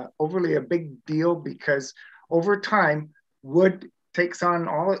overly a big deal because over time, wood takes on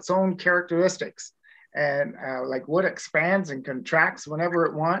all its own characteristics. And like wood expands and contracts whenever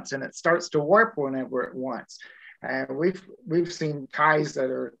it wants, and it starts to warp whenever it wants. And we've seen ties that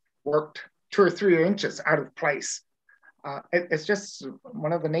are warped 2 or 3 inches out of place. It's just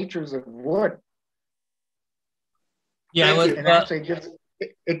one of the natures of wood. Yeah, and actually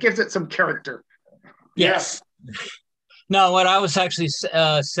it gives it some character. Yes. Yeah. No, what I was actually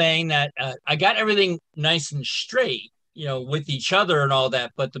saying that I got everything nice and straight, you know, with each other and all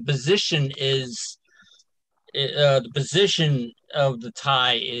that, but the position is the position of the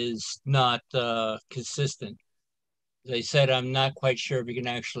tie is not consistent. As I said, I'm not quite sure if you can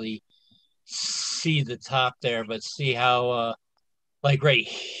actually see the top there, but see how like right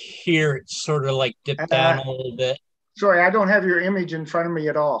here it's sort of like dipped down a little bit. Sorry, I don't have your image in front of me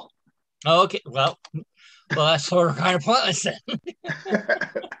at all. Oh, okay, well that's sort of kind of pointless then.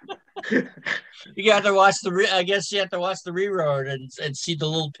 You got to watch I guess you have to watch the rerun and see the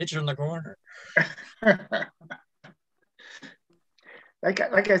little picture in the corner.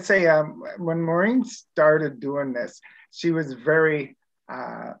 Like I say, when Maureen started doing this, she was very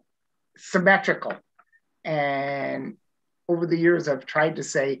symmetrical. And over the years, I've tried to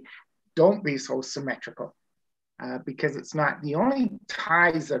say, don't be so symmetrical. because it's not. The only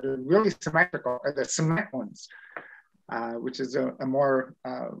ties that are really symmetrical are the cement ones, which is a more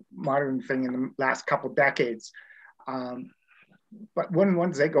modern thing in the last couple decades. But wooden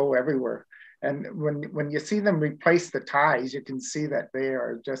ones, they go everywhere. And when you see them replace the ties, you can see that they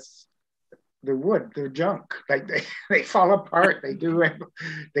are just, they're wood, they're junk. Like they fall apart.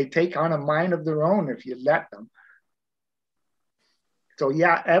 They take on a mind of their own if you let them. So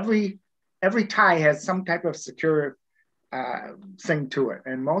yeah, every tie has some type of secure thing to it,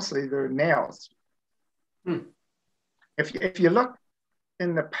 and mostly they're nails. If you look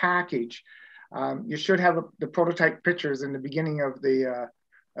in the package, you should have the prototype pictures in the beginning of the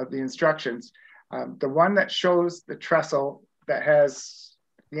instructions. The one that shows the trestle that has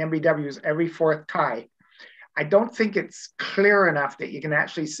the MBWs every fourth tie, I don't think it's clear enough that you can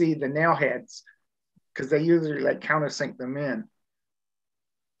actually see the nail heads, because they usually like countersink them in.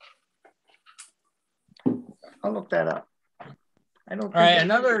 I'll look that up. I don't. All right,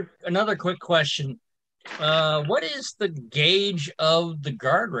 another quick question. What is the gauge of the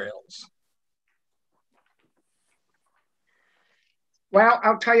guardrails? Well,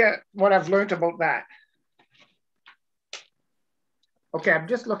 I'll tell you what I've learned about that. Okay, I'm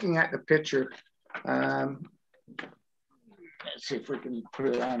just looking at the picture. Let's see if we can put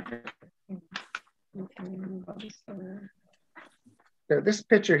it on here. This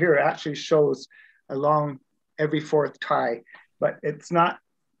picture here actually shows along every fourth tie, but it's not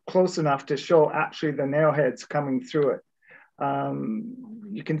close enough to show actually the nail heads coming through it.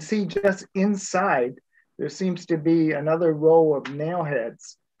 You can see just inside, there seems to be another row of nail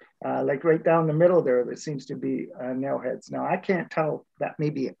heads. Like right down the middle there seems to be nail heads. Now I can't tell, that may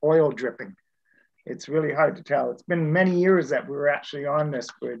be oil dripping. It's really hard to tell. It's been many years that we were actually on this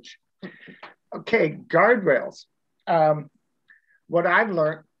bridge. Okay, guardrails. What I've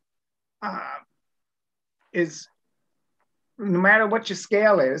learned is no matter what your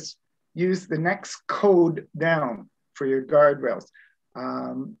scale is, use the next code down for your guardrails.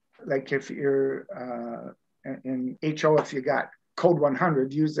 Like if you're in HO, if you got code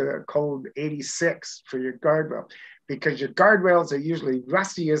 100, use the code 86 for your guardrail, because your guardrails are usually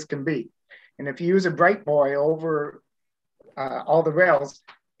rusty as can be. And if you use a bright boy over all the rails,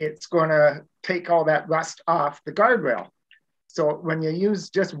 it's going to take all that rust off the guardrail. So when you use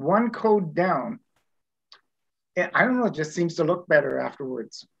just one code down, I don't know, it just seems to look better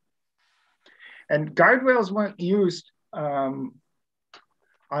afterwards. And guardrails weren't used on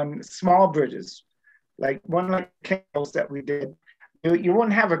small bridges, like one like Kato's that we did. You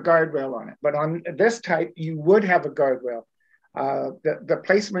wouldn't have a guardrail on it, but on this type, you would have a guardrail. The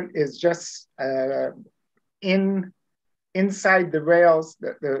placement is just inside the rails,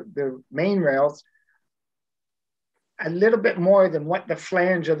 the main rails, a little bit more than what the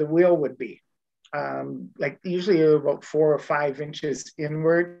flange of the wheel would be. Like usually about 4 or 5 inches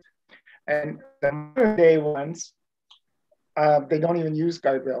inward. And the modern day ones, they don't even use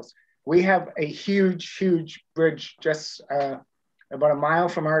guardrails. We have a huge, huge bridge just about a mile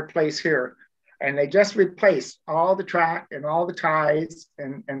from our place here. And they just replaced all the track and all the ties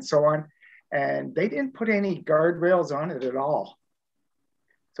and so on. And they didn't put any guardrails on it at all.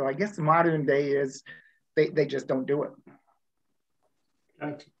 So I guess the modern day is they just don't do it.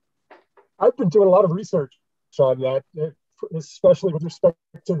 Gotcha. I've been doing a lot of research on that, especially with respect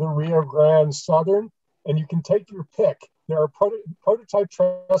to the Rio Grande Southern, and you can take your pick. There are prototype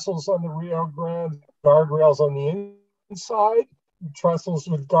trestles on the Rio Grande, guardrails on the inside, trestles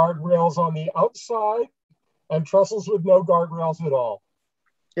with guardrails on the outside, and trestles with no guardrails at all.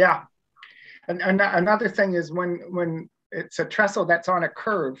 Yeah. And another thing is when it's a trestle that's on a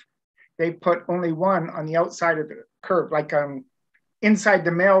curve, they put only one on the outside of the curve, like inside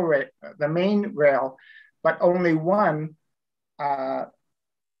the main rail, but only one.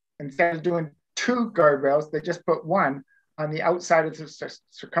 Instead of doing 2 guardrails, they just put one on the outside of the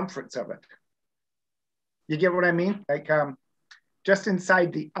circumference of it. You get what I mean? Like just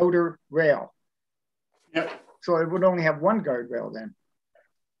inside the outer rail. Yep. So it would only have one guardrail then.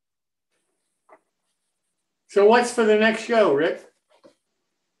 So what's for the next show, Rick?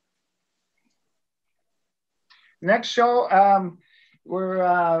 Next show,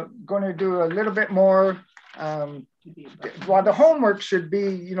 we're going to do a little bit more. Well, the homework should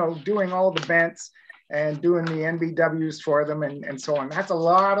be, doing all the bents and doing the NBWs for them and so on. That's a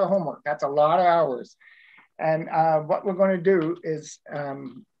lot of homework. That's a lot of hours. And what we're going to do is,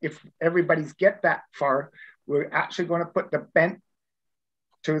 if everybody's get that far, we're actually going to put the bent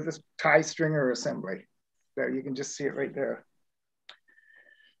to the tie stringer assembly. There, you can just see it right there.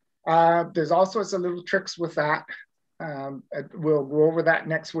 There's all sorts of little tricks with that. We'll go over that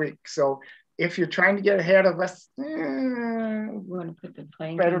next week. So if you're trying to get ahead of us, want to put the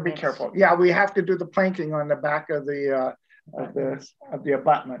planking better be careful. Yeah, we have to do the planking on the back of the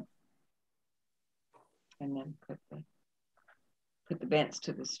abutment. And then put the bents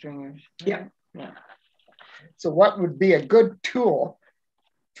to the stringers. Yeah. Yeah. So what would be a good tool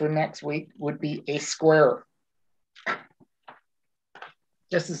for next week would be a square.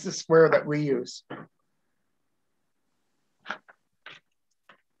 This is the square that we use.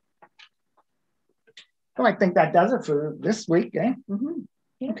 Well, I think that does it for this week, eh? Mm-hmm.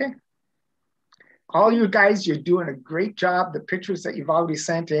 Yeah. Okay. All you guys, you're doing a great job. The pictures that you've already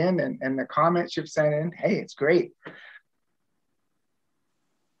sent in and the comments you've sent in, hey, it's great.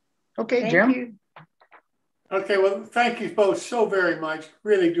 Okay, Thank Jim. you. Okay, well, thank you both so very much.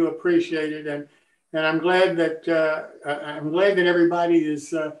 Really do appreciate it, and I'm glad that everybody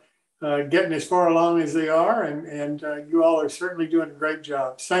is getting as far along as they are, and you all are certainly doing a great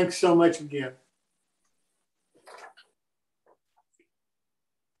job. Thanks so much again.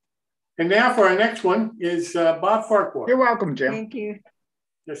 And now for our next one is Bob Farquhar. You're welcome, Jim. Thank you.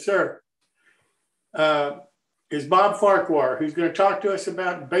 Yes, sir. Is Bob Farquhar, who's going to talk to us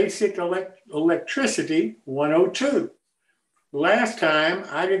about basic electricity 102. Last time,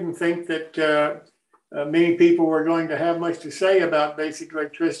 I didn't think that many people were going to have much to say about basic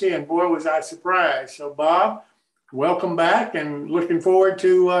electricity, and boy, was I surprised. So Bob, welcome back, and looking forward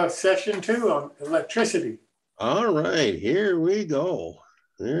to session 2 on electricity. All right, here we go.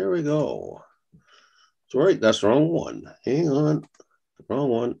 There we go. Sorry, that's the wrong one. Hang on, wrong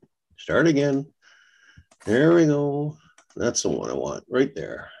one. Start again. There we go. That's the one I want right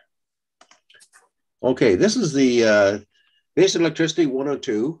there. Okay, this is the basic electricity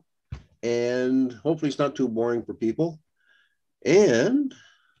 102, and hopefully it's not too boring for people. And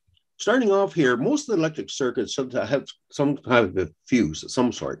starting off here, most of the electric circuits have some kind of a fuse of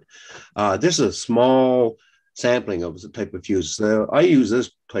some sort. This is a small sampling of the type of fuse. So I use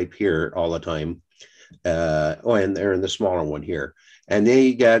this type here all the time. And they're in the smaller one here. And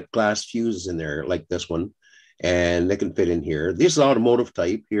they got glass fuses in there like this one, and they can fit in here. This is automotive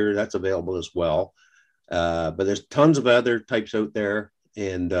type here. That's available as well. But there's tons of other types out there.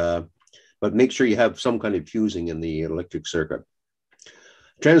 And but make sure you have some kind of fusing in the electric circuit.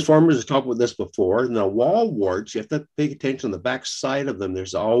 Transformers, I talked about this before. Now, wall warts, you have to pay attention on the back side of them.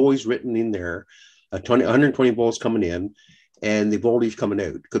 There's always written in there 120 volts coming in, and the voltage coming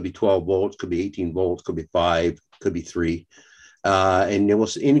out. Could be 12 volts, could be 18 volts, could be 5, could be 3. And it will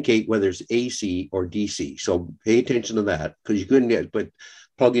indicate whether it's AC or DC. So pay attention to that, because you couldn't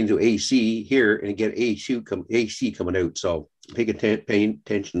plug into AC here and get AC coming out. So pay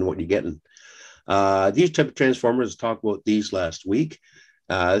attention to what you're getting. These type of transformers, talked about these last week.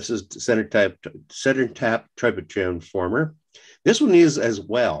 This is center tap type of transformer. This one is as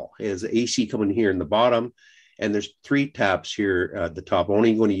well as AC coming here in the bottom, and there's 3 taps here at the top. I'm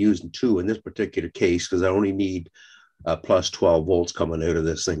only going to use 2 in this particular case because I only need plus 12 volts coming out of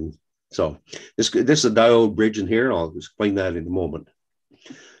this thing. So this is a diode bridge in here. I'll explain that in a moment.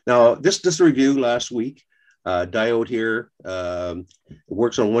 Now, this review last week, diode here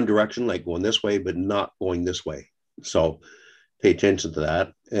works on one direction, like going this way, but not going this way. So pay attention to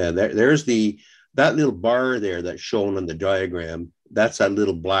that. There's that little bar there that's shown on the diagram. That's that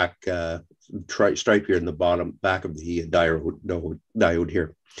little black stripe here in the bottom back of the diode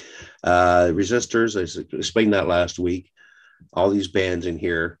here. Resistors, I explained that last week. All these bands in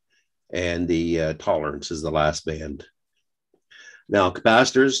here, and the tolerance is the last band. Now,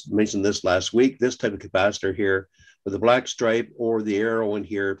 capacitors, mentioned this last week. This type of capacitor here with the black stripe or the arrow in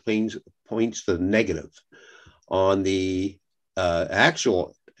here points to the negative. On the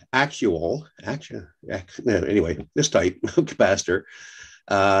anyway, this type of capacitor,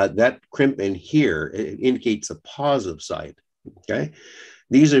 that crimp in here, it indicates the positive side. Okay,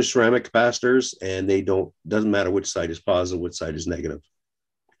 these are ceramic capacitors, and doesn't matter which side is positive, which side is negative.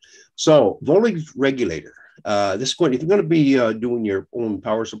 So voltage regulator. If you're going to be doing your own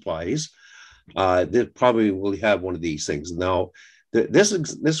power supplies, they probably will have one of these things. Now,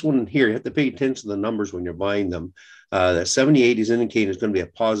 this one here, you have to pay attention to the numbers when you're buying them. That 78 is indicating it's going to be a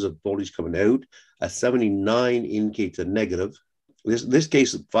positive voltage coming out. A 79 indicates a negative. This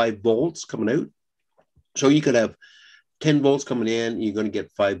case is 5 volts coming out. So you could have 10 volts coming in, you're going to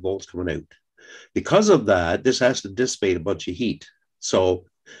get 5 volts coming out. Because of that, this has to dissipate a bunch of heat. So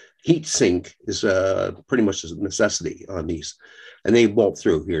heat sink is pretty much a necessity on these. And they bolt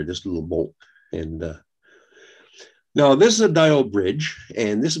through here, this little bolt. And now this is a diode bridge.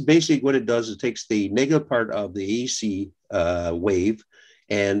 And this is basically what it does. It takes the negative part of the AC wave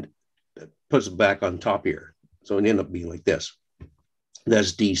and puts it back on top here. So it ends up being like this.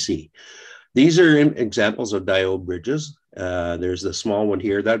 That's DC. These are examples of diode bridges. There's the small one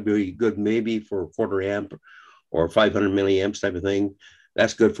here. That'd be good maybe for 1/4 amp or 500 milliamps type of thing.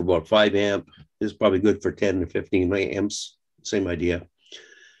 That's good for about 5 amp. This is probably good for 10 to 15 milliamps. Same idea.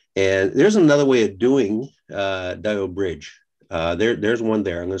 And there's another way of doing diode bridge. There's one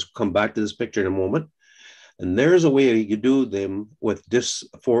there. I'm going to come back to this picture in a moment. And there's a way you could do them with just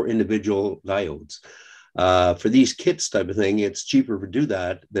 4 individual diodes. For these kits type of thing, it's cheaper to do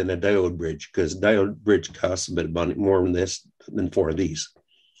that than a diode bridge, because diode bridge costs a bit of money more than this than 4 of these.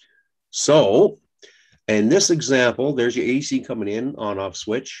 So in this example, there's your AC coming in, on-off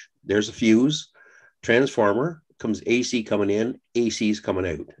switch. There's a fuse, transformer, comes AC coming in, AC is coming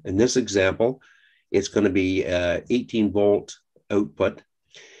out. In this example, it's going to be 18 volt output.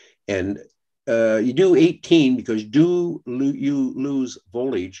 And you do 18 because you lose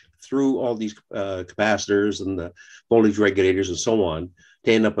voltage through all these capacitors and the voltage regulators and so on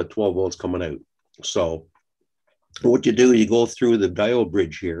to end up at 12 volts coming out. So what you do is you go through the diode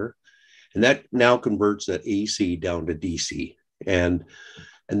bridge here, and that now converts that AC down to DC. And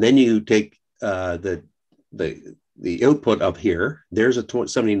then you take the output up here. There's a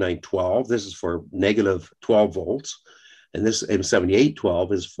 7912. This is for negative 12 volts. And this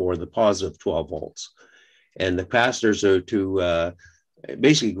M7812 is for the positive 12 volts. And the capacitors are to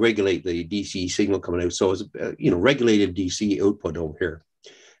basically regulate the DC signal coming out. So it's regulated DC output over here.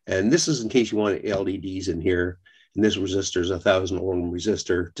 And this is in case you want LEDs in here. And this resistor is a 1,000 ohm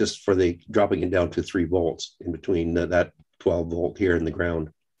resistor, just for the dropping it down to 3 volts in between that 12 volt here in the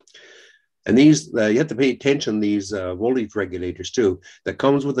ground. And these, you have to pay attention to these voltage regulators too. That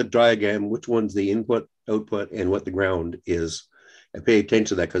comes with a diagram, which one's the input, output, and what the ground is. And pay attention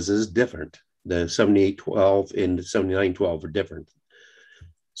to that because this is different. The 7812 and the 7912 are different.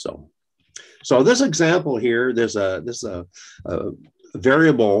 So this example here, there's a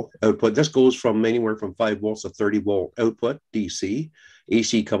variable output. This goes from anywhere from 5 volts to 30 volt output, DC.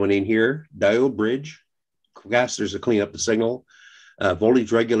 AC coming in here, diode bridge, capacitors to clean up the signal,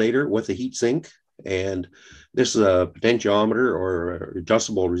 voltage regulator with a heat sink, and this is a potentiometer or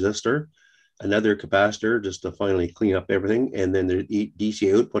adjustable resistor, another capacitor just to finally clean up everything, and then the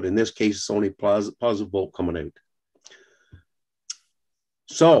DC output. In this case, it's only positive volt coming out.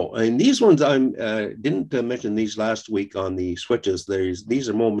 So, and these ones I didn't mention these last week on the switches. These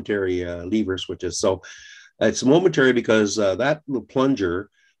are momentary lever switches. So it's momentary because that little plunger,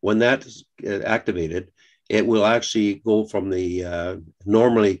 when that's activated, it will actually go from the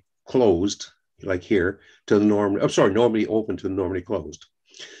normally closed, like here, to the normally open to the normally closed.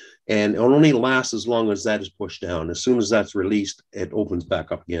 And it'll only last as long as that is pushed down. As soon as that's released, it opens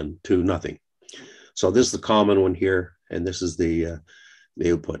back up again to nothing. So this is the common one here, and this is the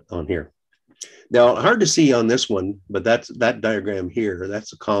output on here. Now, hard to see on this one, but that diagram here,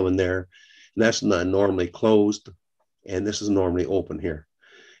 that's the common there. And that's not normally closed, and this is normally open here.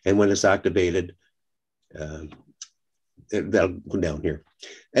 And when it's activated, that'll go down here.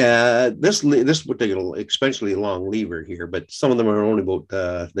 This particular especially long lever here, but some of them are only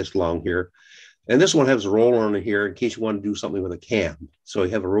about this long here. And this one has a roller on it here in case you want to do something with a cam. So you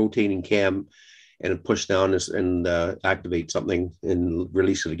have a rotating cam and push down this and activate something and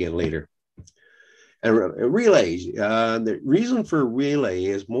release it again later. And relays, the reason for relay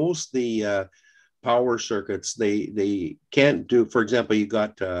is most of the power circuits, they can't do, for example, you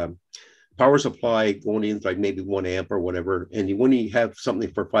got power supply going in like maybe 1 amp or whatever, and you want to have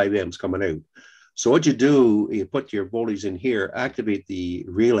something for 5 amps coming out. So what you do, you put your voltage in here, activate the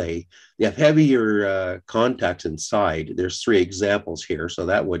relay. You have heavier contacts inside. There's 3 examples here. So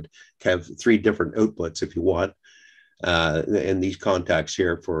that would have 3 different outputs if you want. And these contacts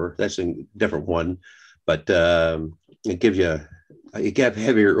here that's a different one, but it gives you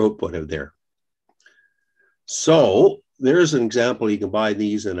heavier output out there. So there's an example. You can buy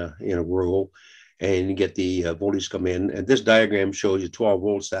these in a row and you get the voltage come in. And this diagram shows you 12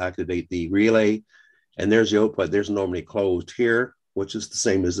 volts to activate the relay. And there's the output. There's normally closed here, which is the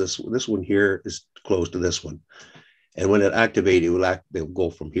same as this. This one here is closed to this one. And when it activates, it will go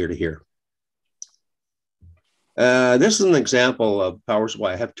from here to here. This is an example of power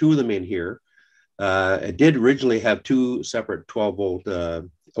supply. I have 2 of them in here. I did originally have 2 separate 12 volt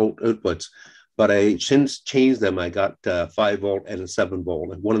outputs, but I since changed them. I got 5 volt and a 7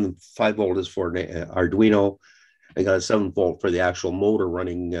 volt. And one of them 5 volt is for the Arduino. I got a 7 volt for the actual motor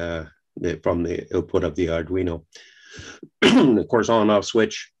running from the output of the Arduino. Of course, on and off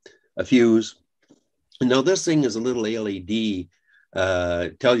switch, a fuse. Now this thing is a little LED.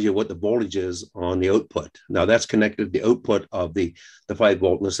 Tells you what the voltage is on the output. Now that's connected to the output of the 5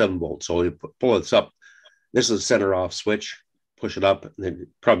 volt and the 7 volt. So you pull this up. This is a center off switch. push it up, and then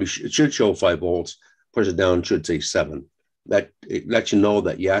probably it should show 5 volts. Push it down, should say 7. It lets you know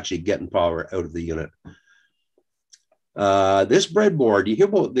that you're actually getting power out of the unit. This breadboard, you hear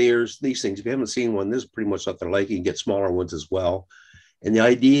about these things. If you haven't seen one, this is pretty much what they're like. You can get smaller ones as well. And the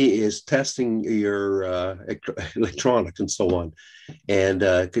idea is testing your electronics and so on. And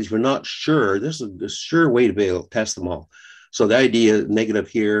because you're not sure, this is a sure way to be able to test them all. So the idea, negative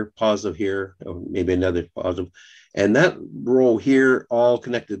here, positive here, or maybe another positive. And that row here, all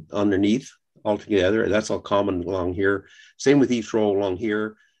connected underneath, all together. That's all common along here. Same with each row along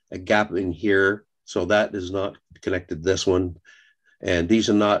here, a gap in here. So that is not connected, this one. And these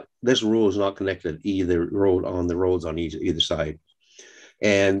are not, this row is not connected either road on the roads on either side.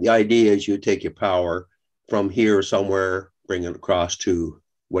 And the idea is you take your power from here somewhere, bring it across to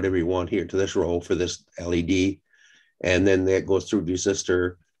whatever you want here to this row for this LED. And then that goes through the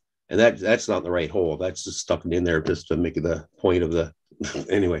resistor. And that's not the right hole. That's just stuck in there just to make the point of the,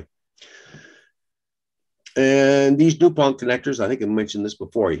 anyway. And these DuPont connectors, I think I mentioned this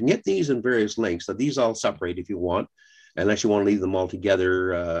before. You can get these in various lengths. So these all separate if you want, unless you want to leave them all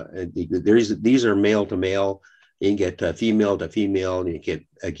together. These are male to male. You can get female to female, and you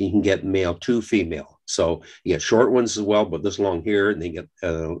can get male to female. So you get short ones as well, but this long here, and then you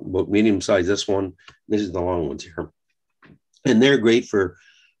get medium size. This one, this is the long ones here, and they're great for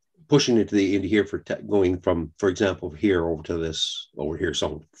pushing into here for going from, for example, here over to this over here.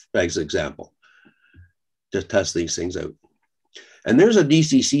 So as an example, just test these things out. And there's a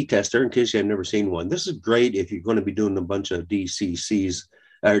DCC tester in case you've never seen one. This is great if you're going to be doing a bunch of DCCs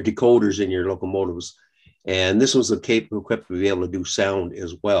or decoders in your locomotives. And this was equipped to be able to do sound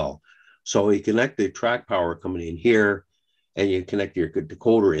as well. So you connect the track power coming in here, and you connect your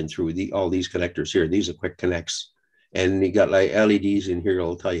decoder in through all these connectors here. These are quick connects. And you got like LEDs in here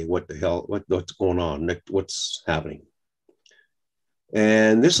that'll tell you what the hell, what's going on, what's happening.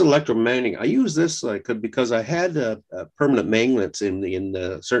 And this electromagnetic, I use this because I had permanent magnets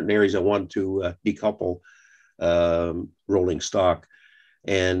in certain areas I wanted to decouple rolling stock.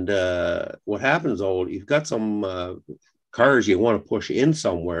 And what happens, though, you've got some cars you want to push in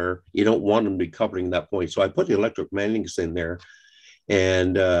somewhere, you don't want them to be coupling that point. So I put the electromagnetics in there.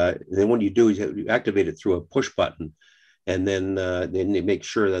 And then what you do is you activate it through a push button. And then you make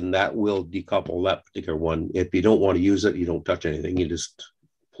sure that will decouple that particular one. If you don't want to use it, you don't touch anything. You just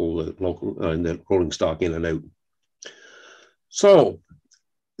pull the the rolling stock in and out. So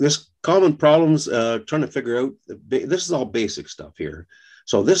this common problems, trying to figure out, this is all basic stuff here.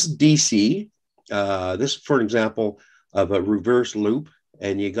 So this is DC, this for an example of a reverse loop,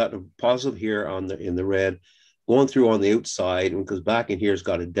 and you got a positive here in the red going through on the outside, and because back in here has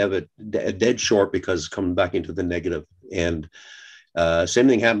got a dead short because it's coming back into the negative. And same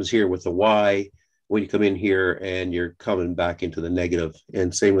thing happens here with the Y when you come in here and you're coming back into the negative.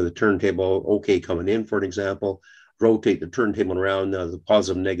 And same with the turntable, okay, coming in for an example, rotate the turntable around, now the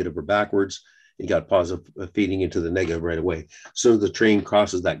positive, negative are backwards. You got positive feeding into the negative right away. So the train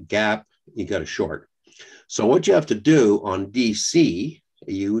crosses that gap, you got a short. So what you have to do on DC,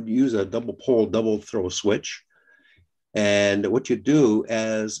 you would use a double pole, double throw switch. And what you do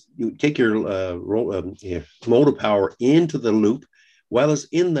is you take your motor power into the loop. While it's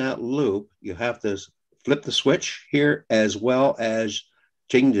in that loop, you have to flip the switch here as well as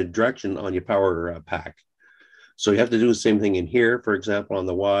change the direction on your power pack. So you have to do the same thing in here, for example, on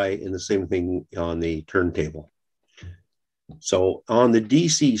the Y, and the same thing on the turntable. So on the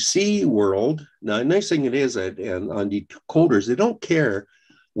DCC world, now the nice thing it is that on the decoders, they don't care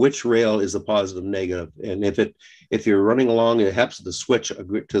which rail is the positive, negative. And if you're running along and it happens to switch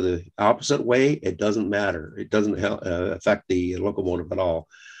to the opposite way, it doesn't matter. It doesn't affect the locomotive at all.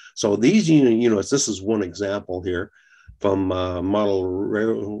 So these units, this is one example here from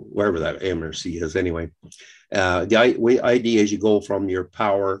model, wherever that MRC is anyway. The idea is you go from your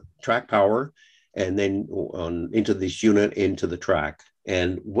track power, and then into this unit, into the track.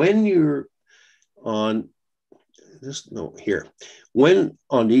 And when you're on this note here, when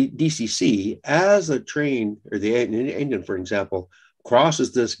on the DCC, as a train or the engine, for example,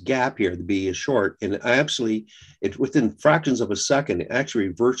 crosses this gap here, to be a short, and it within fractions of a second, it actually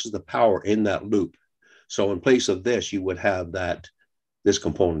reverses the power in that loop. So in place of this, you would have this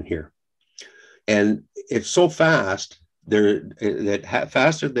component here. And it's so fast,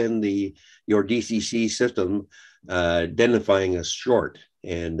 faster than your DCC system identifying a short.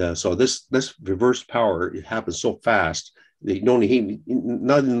 And so this reverse power, it happens so fast that you don't need,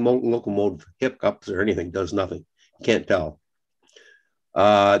 not in locomotive hiccups or anything, does nothing. You can't tell.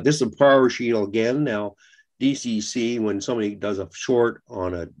 This is a power shield again. Now, DCC, when somebody does a short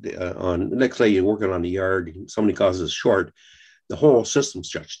on let's say you're working on the yard, somebody causes a short, the whole system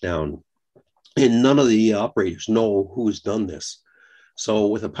shuts down. And none of the operators know who's done this. So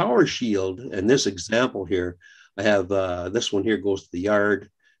with a power shield, and this example here, I have this one here goes to the yard.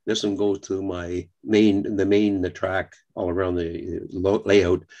 This one goes to my the track all around the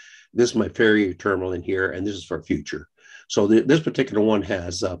layout. This is my ferry terminal in here, and this is for future. So this particular one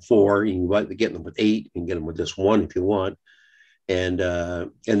has 4. You can get them with 8. You can get them with this 1 if you want. And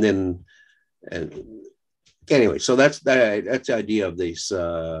anyway, so that's the idea of this,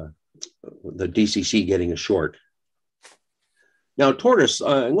 the DCC getting a short. Now, tortoise,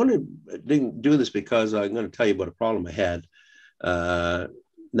 I'm going to do this because I'm going to tell you about a problem I had.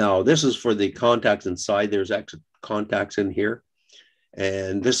 Now, this is for the contacts inside. There's extra contacts in here.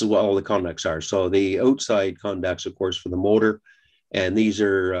 And this is what all the contacts are. So the outside contacts, of course, for the motor. And these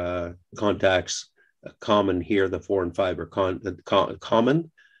are contacts common here. The 4 and 5 are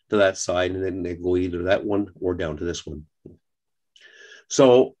common to that side. And then they go either that one or down to this one.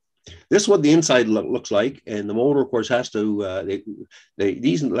 So this is what the inside looks like. And the motor, of course, has to,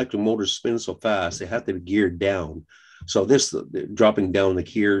 these electric motors spin so fast, they have to be geared down. So this dropping down the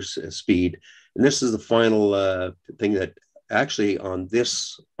gears speed. And this is the final thing that actually on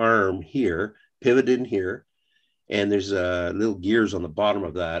this arm here, pivoted in here, and there's little gears on the bottom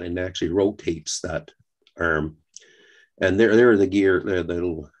of that, and it actually rotates that arm. And there are the gear, the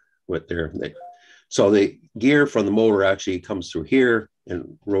little, what there. So the gear from the motor actually comes through here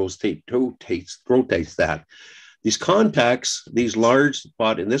and rotates that. These contacts, these large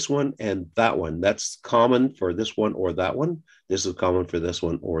spot in this one and that one, that's common for this one or that one. This is common for this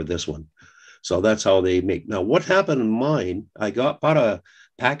one or this one. So that's how they make. Now, what happened in mine, I bought a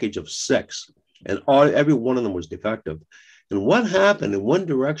package of 6, and every one of them was defective. And what happened in one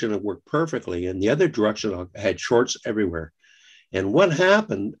direction, it worked perfectly. In the other direction, I had shorts everywhere. And what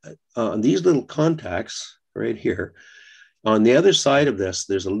happened on these little contacts right here, on the other side of this,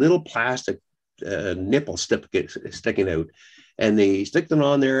 there's a little plastic nipple sticking out. And they stick them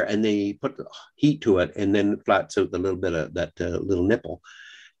on there and they put the heat to it, and then it flats out a little bit of that little nipple.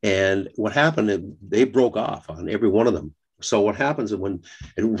 And what happened, they broke off on every one of them. So what happens is when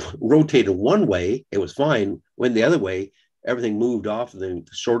it rotated one way, it was fine. When the other way, everything moved off and then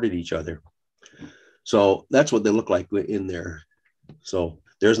shorted each other. So that's what they look like in there. So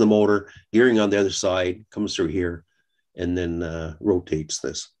there's the motor, gearing on the other side, comes through here, and then rotates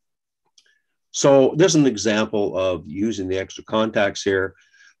this. So there's an example of using the extra contacts here.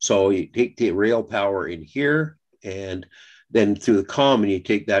 So you take the rail power in here, and then through the common, you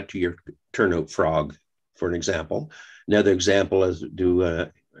take that to your turnout frog, for an example. Another example is do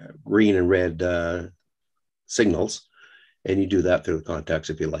green and red signals, and you do that through the contacts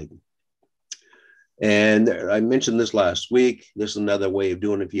if you like. And I mentioned this last week. This is another way of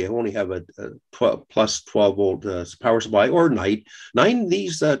doing it. If you only have a 12 volt power supply or night.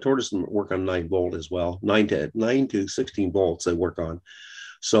 These tortoises work on 9 volt as well. 9 to 16 volts they work on.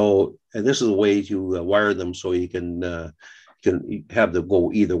 So, and this is a way to wire them so you can have them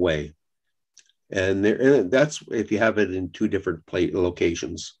go either way. And that's if you have it in 2 different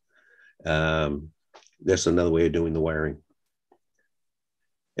locations. That's another way of doing the wiring.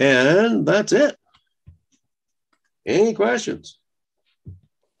 And that's it. Any questions?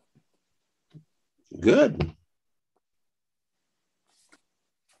 Good.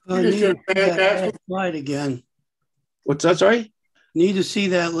 You just did fantastic. Slide again. What's that? Sorry? Need to see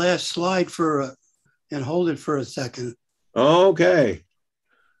that last slide and hold it for a second. Okay.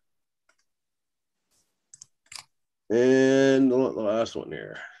 And the last one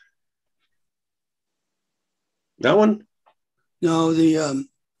here. That one? No,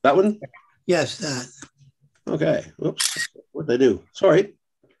 that one? Yes, that. Okay. Whoops. What did I do? Sorry.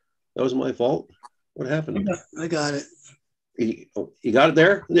 That was my fault. What happened? I got it. You got it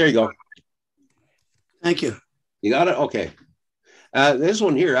there? There you go. Thank you. You got it? Okay. This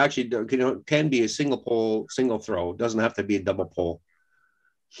one here actually can be a single pole, single throw. It doesn't have to be a double pole.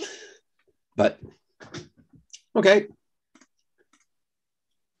 But, okay.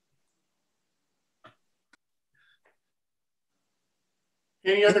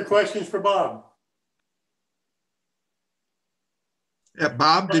 Any other questions for Bob? Yeah,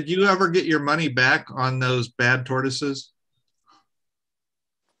 Bob, did you ever get your money back on those bad tortoises?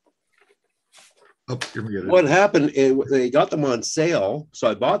 Oh, you're muted. What happened, they got them on sale, so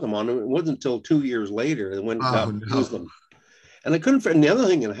I bought them on them. It wasn't until 2 years later that went and used them. And I couldn't, and the other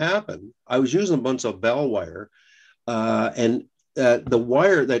thing that happened, I was using a bunch of bell wire, and the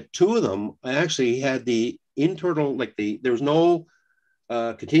wire, that 2 of them, I actually had the internal, there was no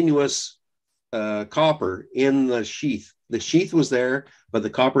continuous copper in the sheath. The sheath was there, but the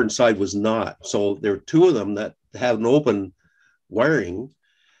copper inside was not. So there were 2 of them that had an open wiring,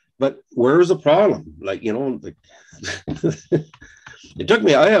 but where's the problem? Like, you know, it took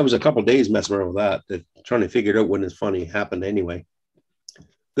me, I was a couple of days messing around with that, trying to figure it out when it's funny happened anyway.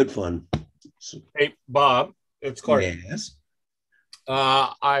 Good fun. Hey, Bob, it's Clark. Yes.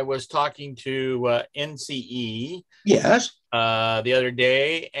 I was talking to NCE. Yes. The other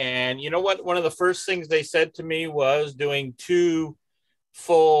day, and you know what? One of the first things they said to me was doing 2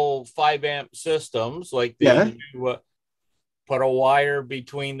 full 5-amp systems, like they do, put a wire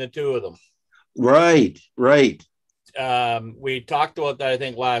between the 2 of them. Right. We talked about that, I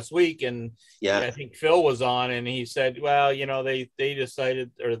think, last week, and I think Phil was on, and he said, well, you know, they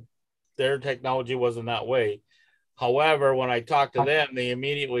decided, or their technology wasn't that way. However, when I talked to them, they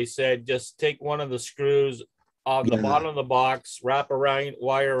immediately said, just take one of the screws off the bottom of the box, wrap a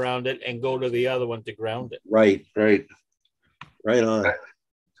wire around it, and go to the other one to ground it. Right on.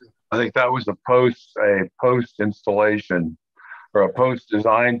 I think that was a post installation or a post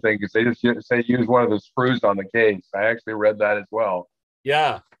design thing, because they just say use one of the screws on the case. I actually read that as well.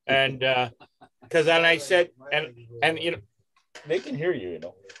 Yeah, and because then I said, and you know, they can hear you, you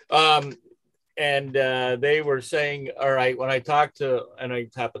know. And they were saying, all right, when I talked to, and I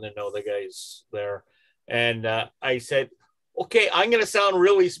happen to know the guys there, and I said, okay, I'm going to sound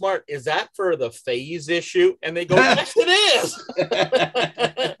really smart. Is that for the phase issue? And they go, yes, it is.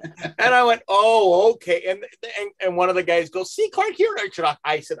 And I went, oh, okay. And one of the guys goes, see, Clark, here.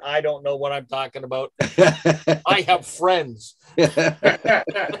 I said, I don't know what I'm talking about. I have friends.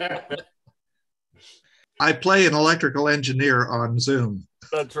 I play an electrical engineer on Zoom.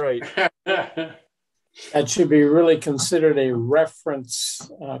 That's right. That should be really considered a reference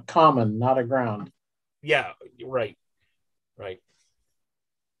common, not a ground. Yeah, right.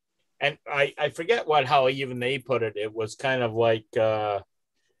 And I forget how even they put it. It was kind of like, I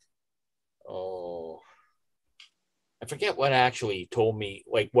forget what actually he told me,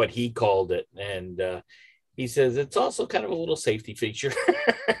 like what he called it. And he says it's also kind of a little safety feature.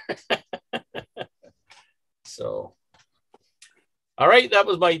 So, all right, that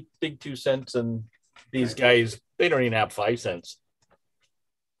was my big 2 cents. And these guys, they don't even have 5 cents.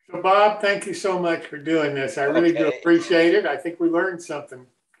 So, Bob, thank you so much for doing this. I really do appreciate it. I think we learned something.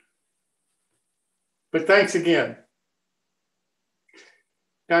 But thanks again.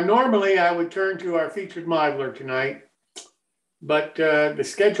 Now, normally I would turn to our featured modeler tonight, but the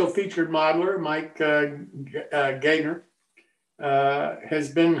scheduled featured modeler, Mike Gaynor, has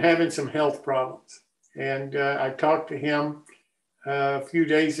been having some health problems. And I talked to him a few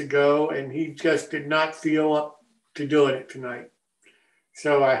days ago, and he just did not feel up to doing it tonight.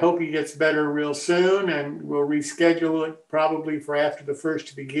 So I hope he gets better real soon, and we'll reschedule it probably for after the first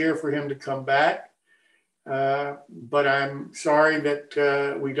of the year for him to come back. But I'm sorry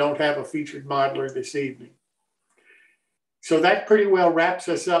that we don't have a featured modeler this evening. So that pretty well wraps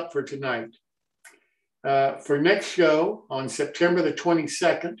us up for tonight. For next show on September the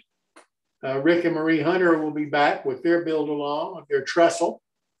 22nd, Rick and Marie Hunter will be back with their build along of their Trestle.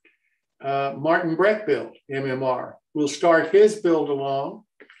 Martin Breckbill, MMR, will start his build along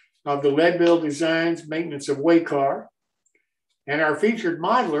of the Leadville Designs maintenance of way car. And our featured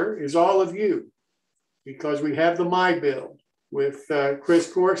modeler is all of you, because we have the My Build with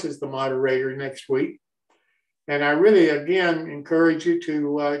Chris Course as the moderator next week. And I really, again, encourage you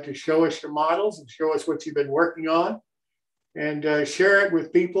to show us your models and show us what you've been working on, and share it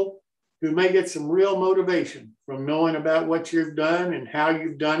with people who may get some real motivation from knowing about what you've done and how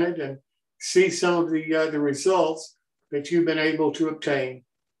you've done it, and see some of the results that you've been able to obtain.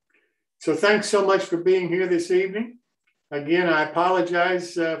 So thanks so much for being here this evening. Again, I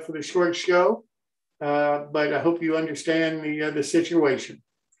apologize for the short show, but I hope you understand the situation.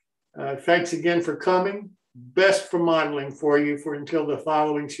 Thanks again for coming. Best for modeling for you until the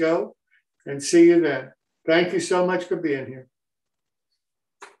following show, and see you then. Thank you so much for being here.